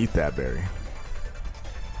 You eat that berry.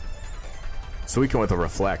 Suicune with a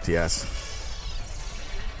reflect, yes.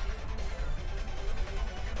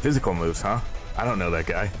 Physical moves, huh? I don't know that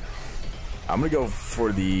guy. I'm gonna go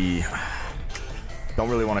for the... Don't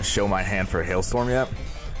really want to show my hand for a Hailstorm yet.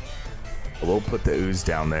 But we'll put the ooze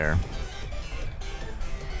down there.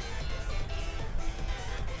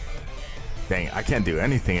 Dang, I can't do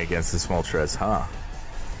anything against this Moltres, huh?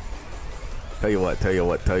 Tell you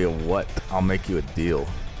what. I'll make you a deal.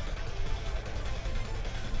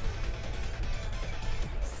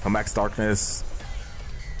 Max Darkness.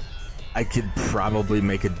 I could probably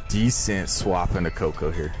make a decent swap into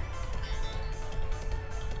Coco here.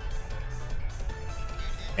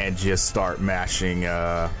 And just start mashing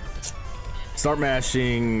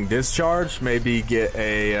Discharge. Maybe get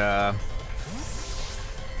a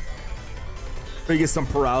maybe get some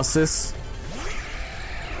Paralysis.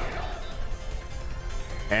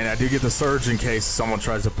 And I do get the Surge in case someone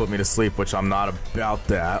tries to put me to sleep, which I'm not about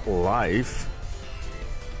that life.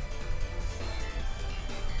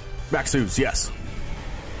 Max Ooze, yes.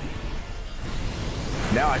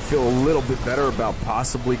 Now I feel a little bit better about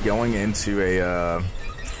possibly going into a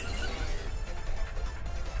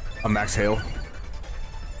Max Hail.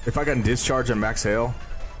 If I can discharge a Max Hail,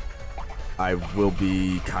 I will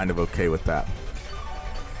be kind of okay with that.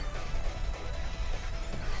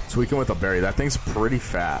 Suicune with a berry. That thing's pretty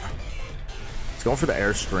fat. It's going for the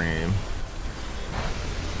Airstream.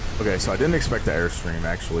 Okay, so I didn't expect the Airstream,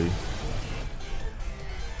 actually.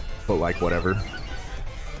 But, like, whatever.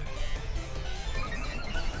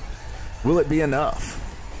 Will it be enough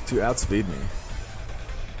to outspeed me?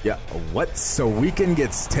 Yeah, what? So Weaken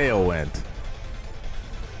gets Tailwind.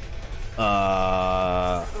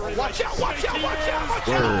 Watch out!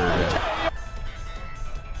 Word.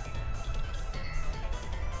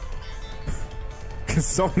 Can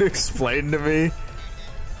someone explain to me?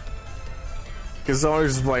 Can someone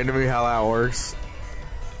explain to me how that works?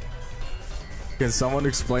 Can someone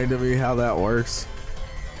explain to me how that works?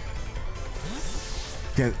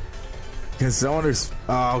 Can someone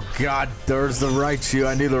oh god, there's the Raichu.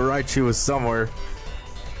 I knew the Raichu was somewhere.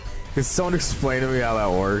 Can someone explain to me how that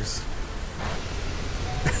works?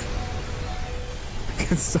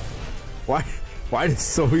 Why does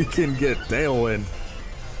Suicune get Tailwind?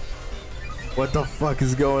 What the fuck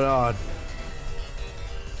is going on?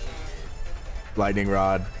 Lightning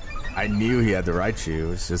Rod. I knew he had the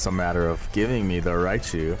Raichu. It's just a matter of giving me the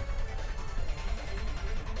Raichu.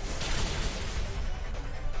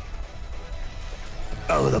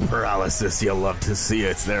 Oh, the Paralysis. You'll love to see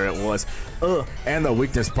it. There it was. And the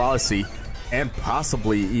Weakness Policy. And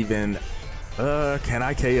possibly even... can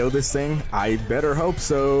I KO this thing? I better hope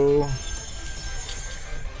so.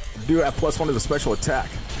 Do have +1 to the special attack.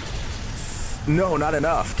 No, not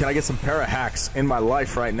enough. Can I get some para hacks in my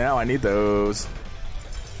life right now? I need those.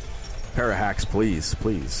 Para hacks, please.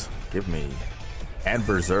 Please. Give me. And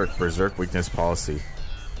Berserk. Berserk Weakness Policy.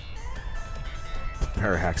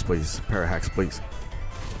 Para hacks, please. Para hacks, please.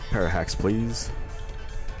 Para hacks, please.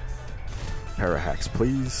 Para hacks,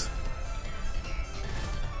 please.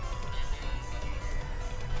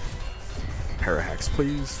 Para hacks,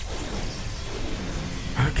 please.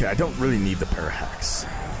 Okay, I don't really need the para hacks.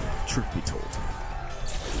 Truth be told.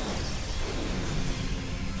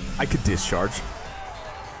 I could discharge.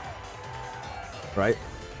 Right?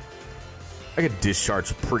 I could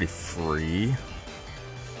discharge pretty free.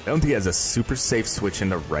 I don't think he has a super safe switch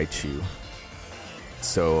into Raichu.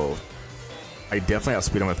 So, I definitely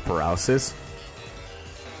outspeed him with Paralysis.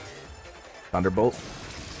 Thunderbolt.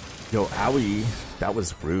 Yo, owie. That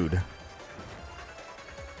was rude.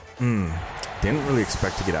 Didn't really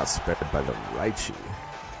expect to get outsped by the Raichu.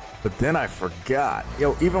 But then I forgot.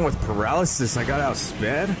 Yo, even with Paralysis, I got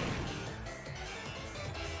outsped?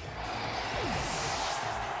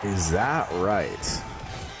 Is that right?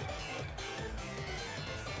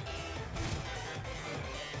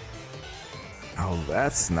 Oh,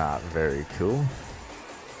 that's not very cool.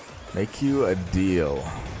 Make you a deal.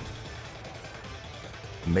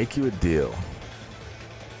 Make you a deal.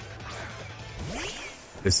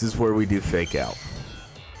 This is where we do fake out.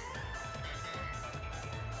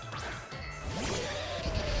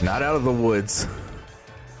 Not out of the woods.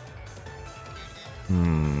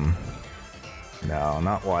 No,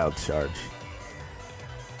 not wild charge.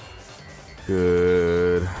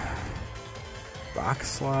 Good. Rock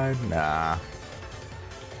slide? Nah.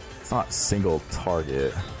 It's not single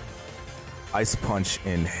target. Ice punch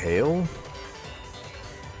inhale.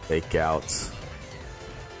 Fake out.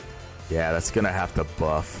 Yeah, that's gonna have to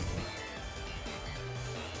buff.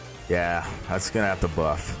 Yeah, that's gonna have to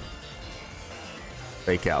buff.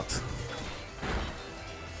 Fake out.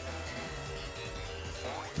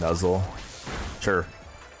 Nuzzle. Sure.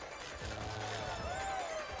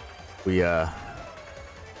 We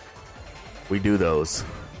do those.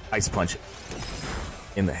 Ice punch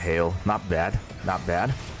in the hail. Not bad. Not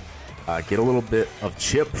bad. Get a little bit of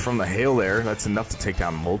chip from the hail there. That's enough to take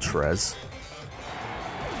down Moltres.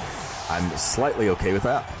 I'm slightly okay with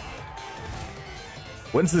that.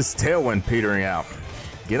 When's this Tailwind petering out?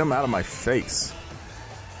 Get him out of my face.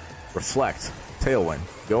 Reflect. Tailwind.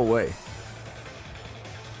 Go away.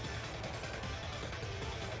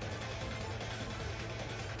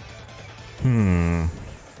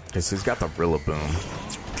 Because he's got the Rillaboom.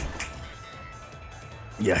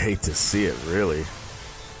 Yeah, I hate to see it, really.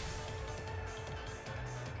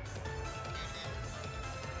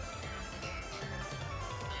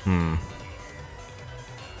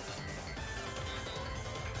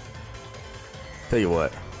 Tell you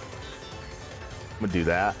what. I'm gonna do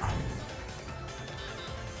that.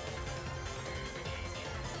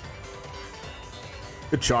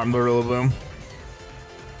 Good charm, the Rillaboom.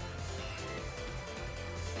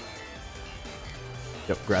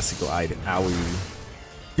 Yep, Grassy Glide. Owie.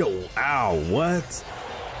 Yo, ow, what?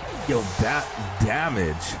 Yo, that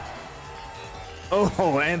damage.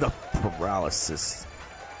 Oh, and the paralysis.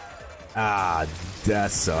 Ah,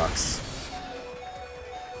 that sucks.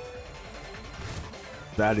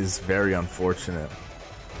 That is very unfortunate.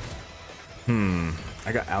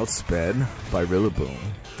 I got outsped by Rillaboom.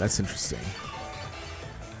 That's interesting.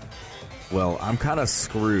 Well, I'm kind of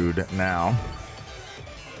screwed now.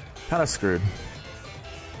 Kind of screwed.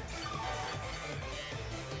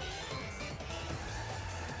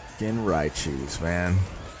 Fucking Raichus, man.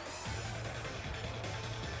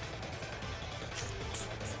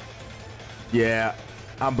 Yeah,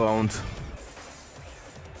 I'm boned.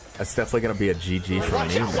 That's definitely gonna be a GG for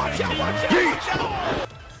me.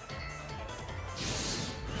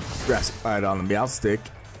 Grass right on the Meowstic.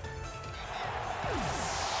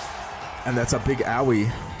 And that's a big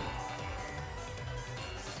owie.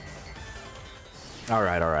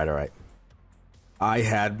 Alright, alright, alright. I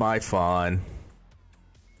had my fun.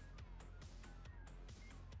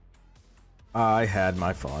 I had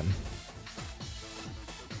my fun.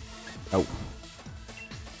 Oh.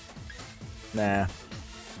 Nah.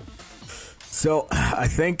 So, I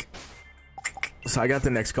think... So, I got the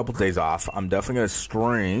next couple days off. I'm definitely going to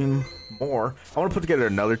stream more. I want to put together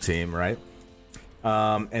another team, right?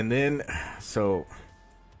 And then... So...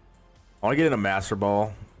 I want to get into Master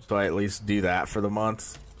Ball. So, I at least do that for the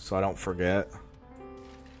month. So, I don't forget.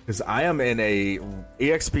 Because I am in a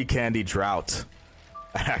EXP candy drought.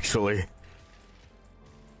 Actually.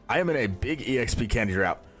 I am in a big EXP candy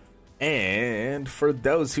drought. And for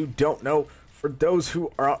those who don't know, for those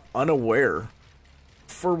who are unaware,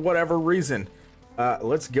 for whatever reason,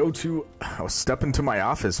 let's go to... step into my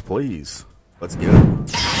office, please. Let's go.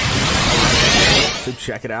 So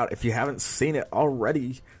check it out. If you haven't seen it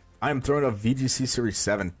already, I'm throwing a VGC Series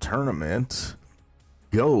 7 tournament.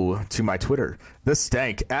 Go to my Twitter, The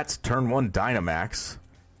Stank, at Turn1 Dynamax.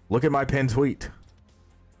 Look at my pinned tweet.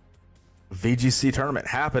 VGC tournament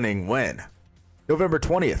happening when? November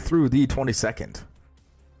 20th through the 22nd.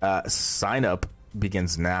 Sign up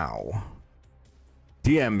begins now.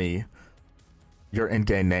 DM me your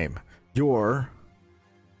in-game name, your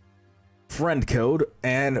friend code,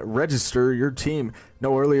 and register your team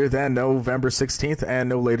no earlier than November 16th and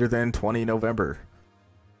no later than 20 November.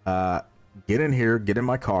 Get in here, get in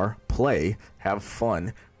my car, play, have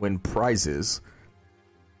fun, win prizes.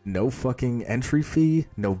 No fucking entry fee,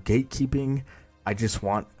 no gatekeeping. I just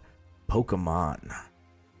want Pokemon.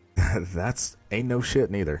 That's ain't no shit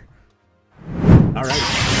neither. Alright.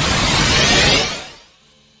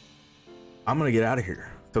 I'm gonna get out of here.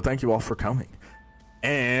 So thank you all for coming.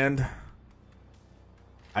 And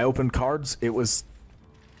I opened cards. It was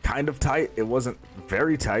kind of tight. It wasn't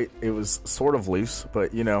very tight. It was sort of loose,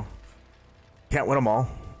 but you know, can't win them all.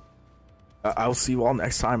 I'll see you all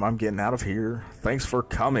next time. I'm getting out of here. Thanks for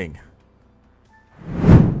coming.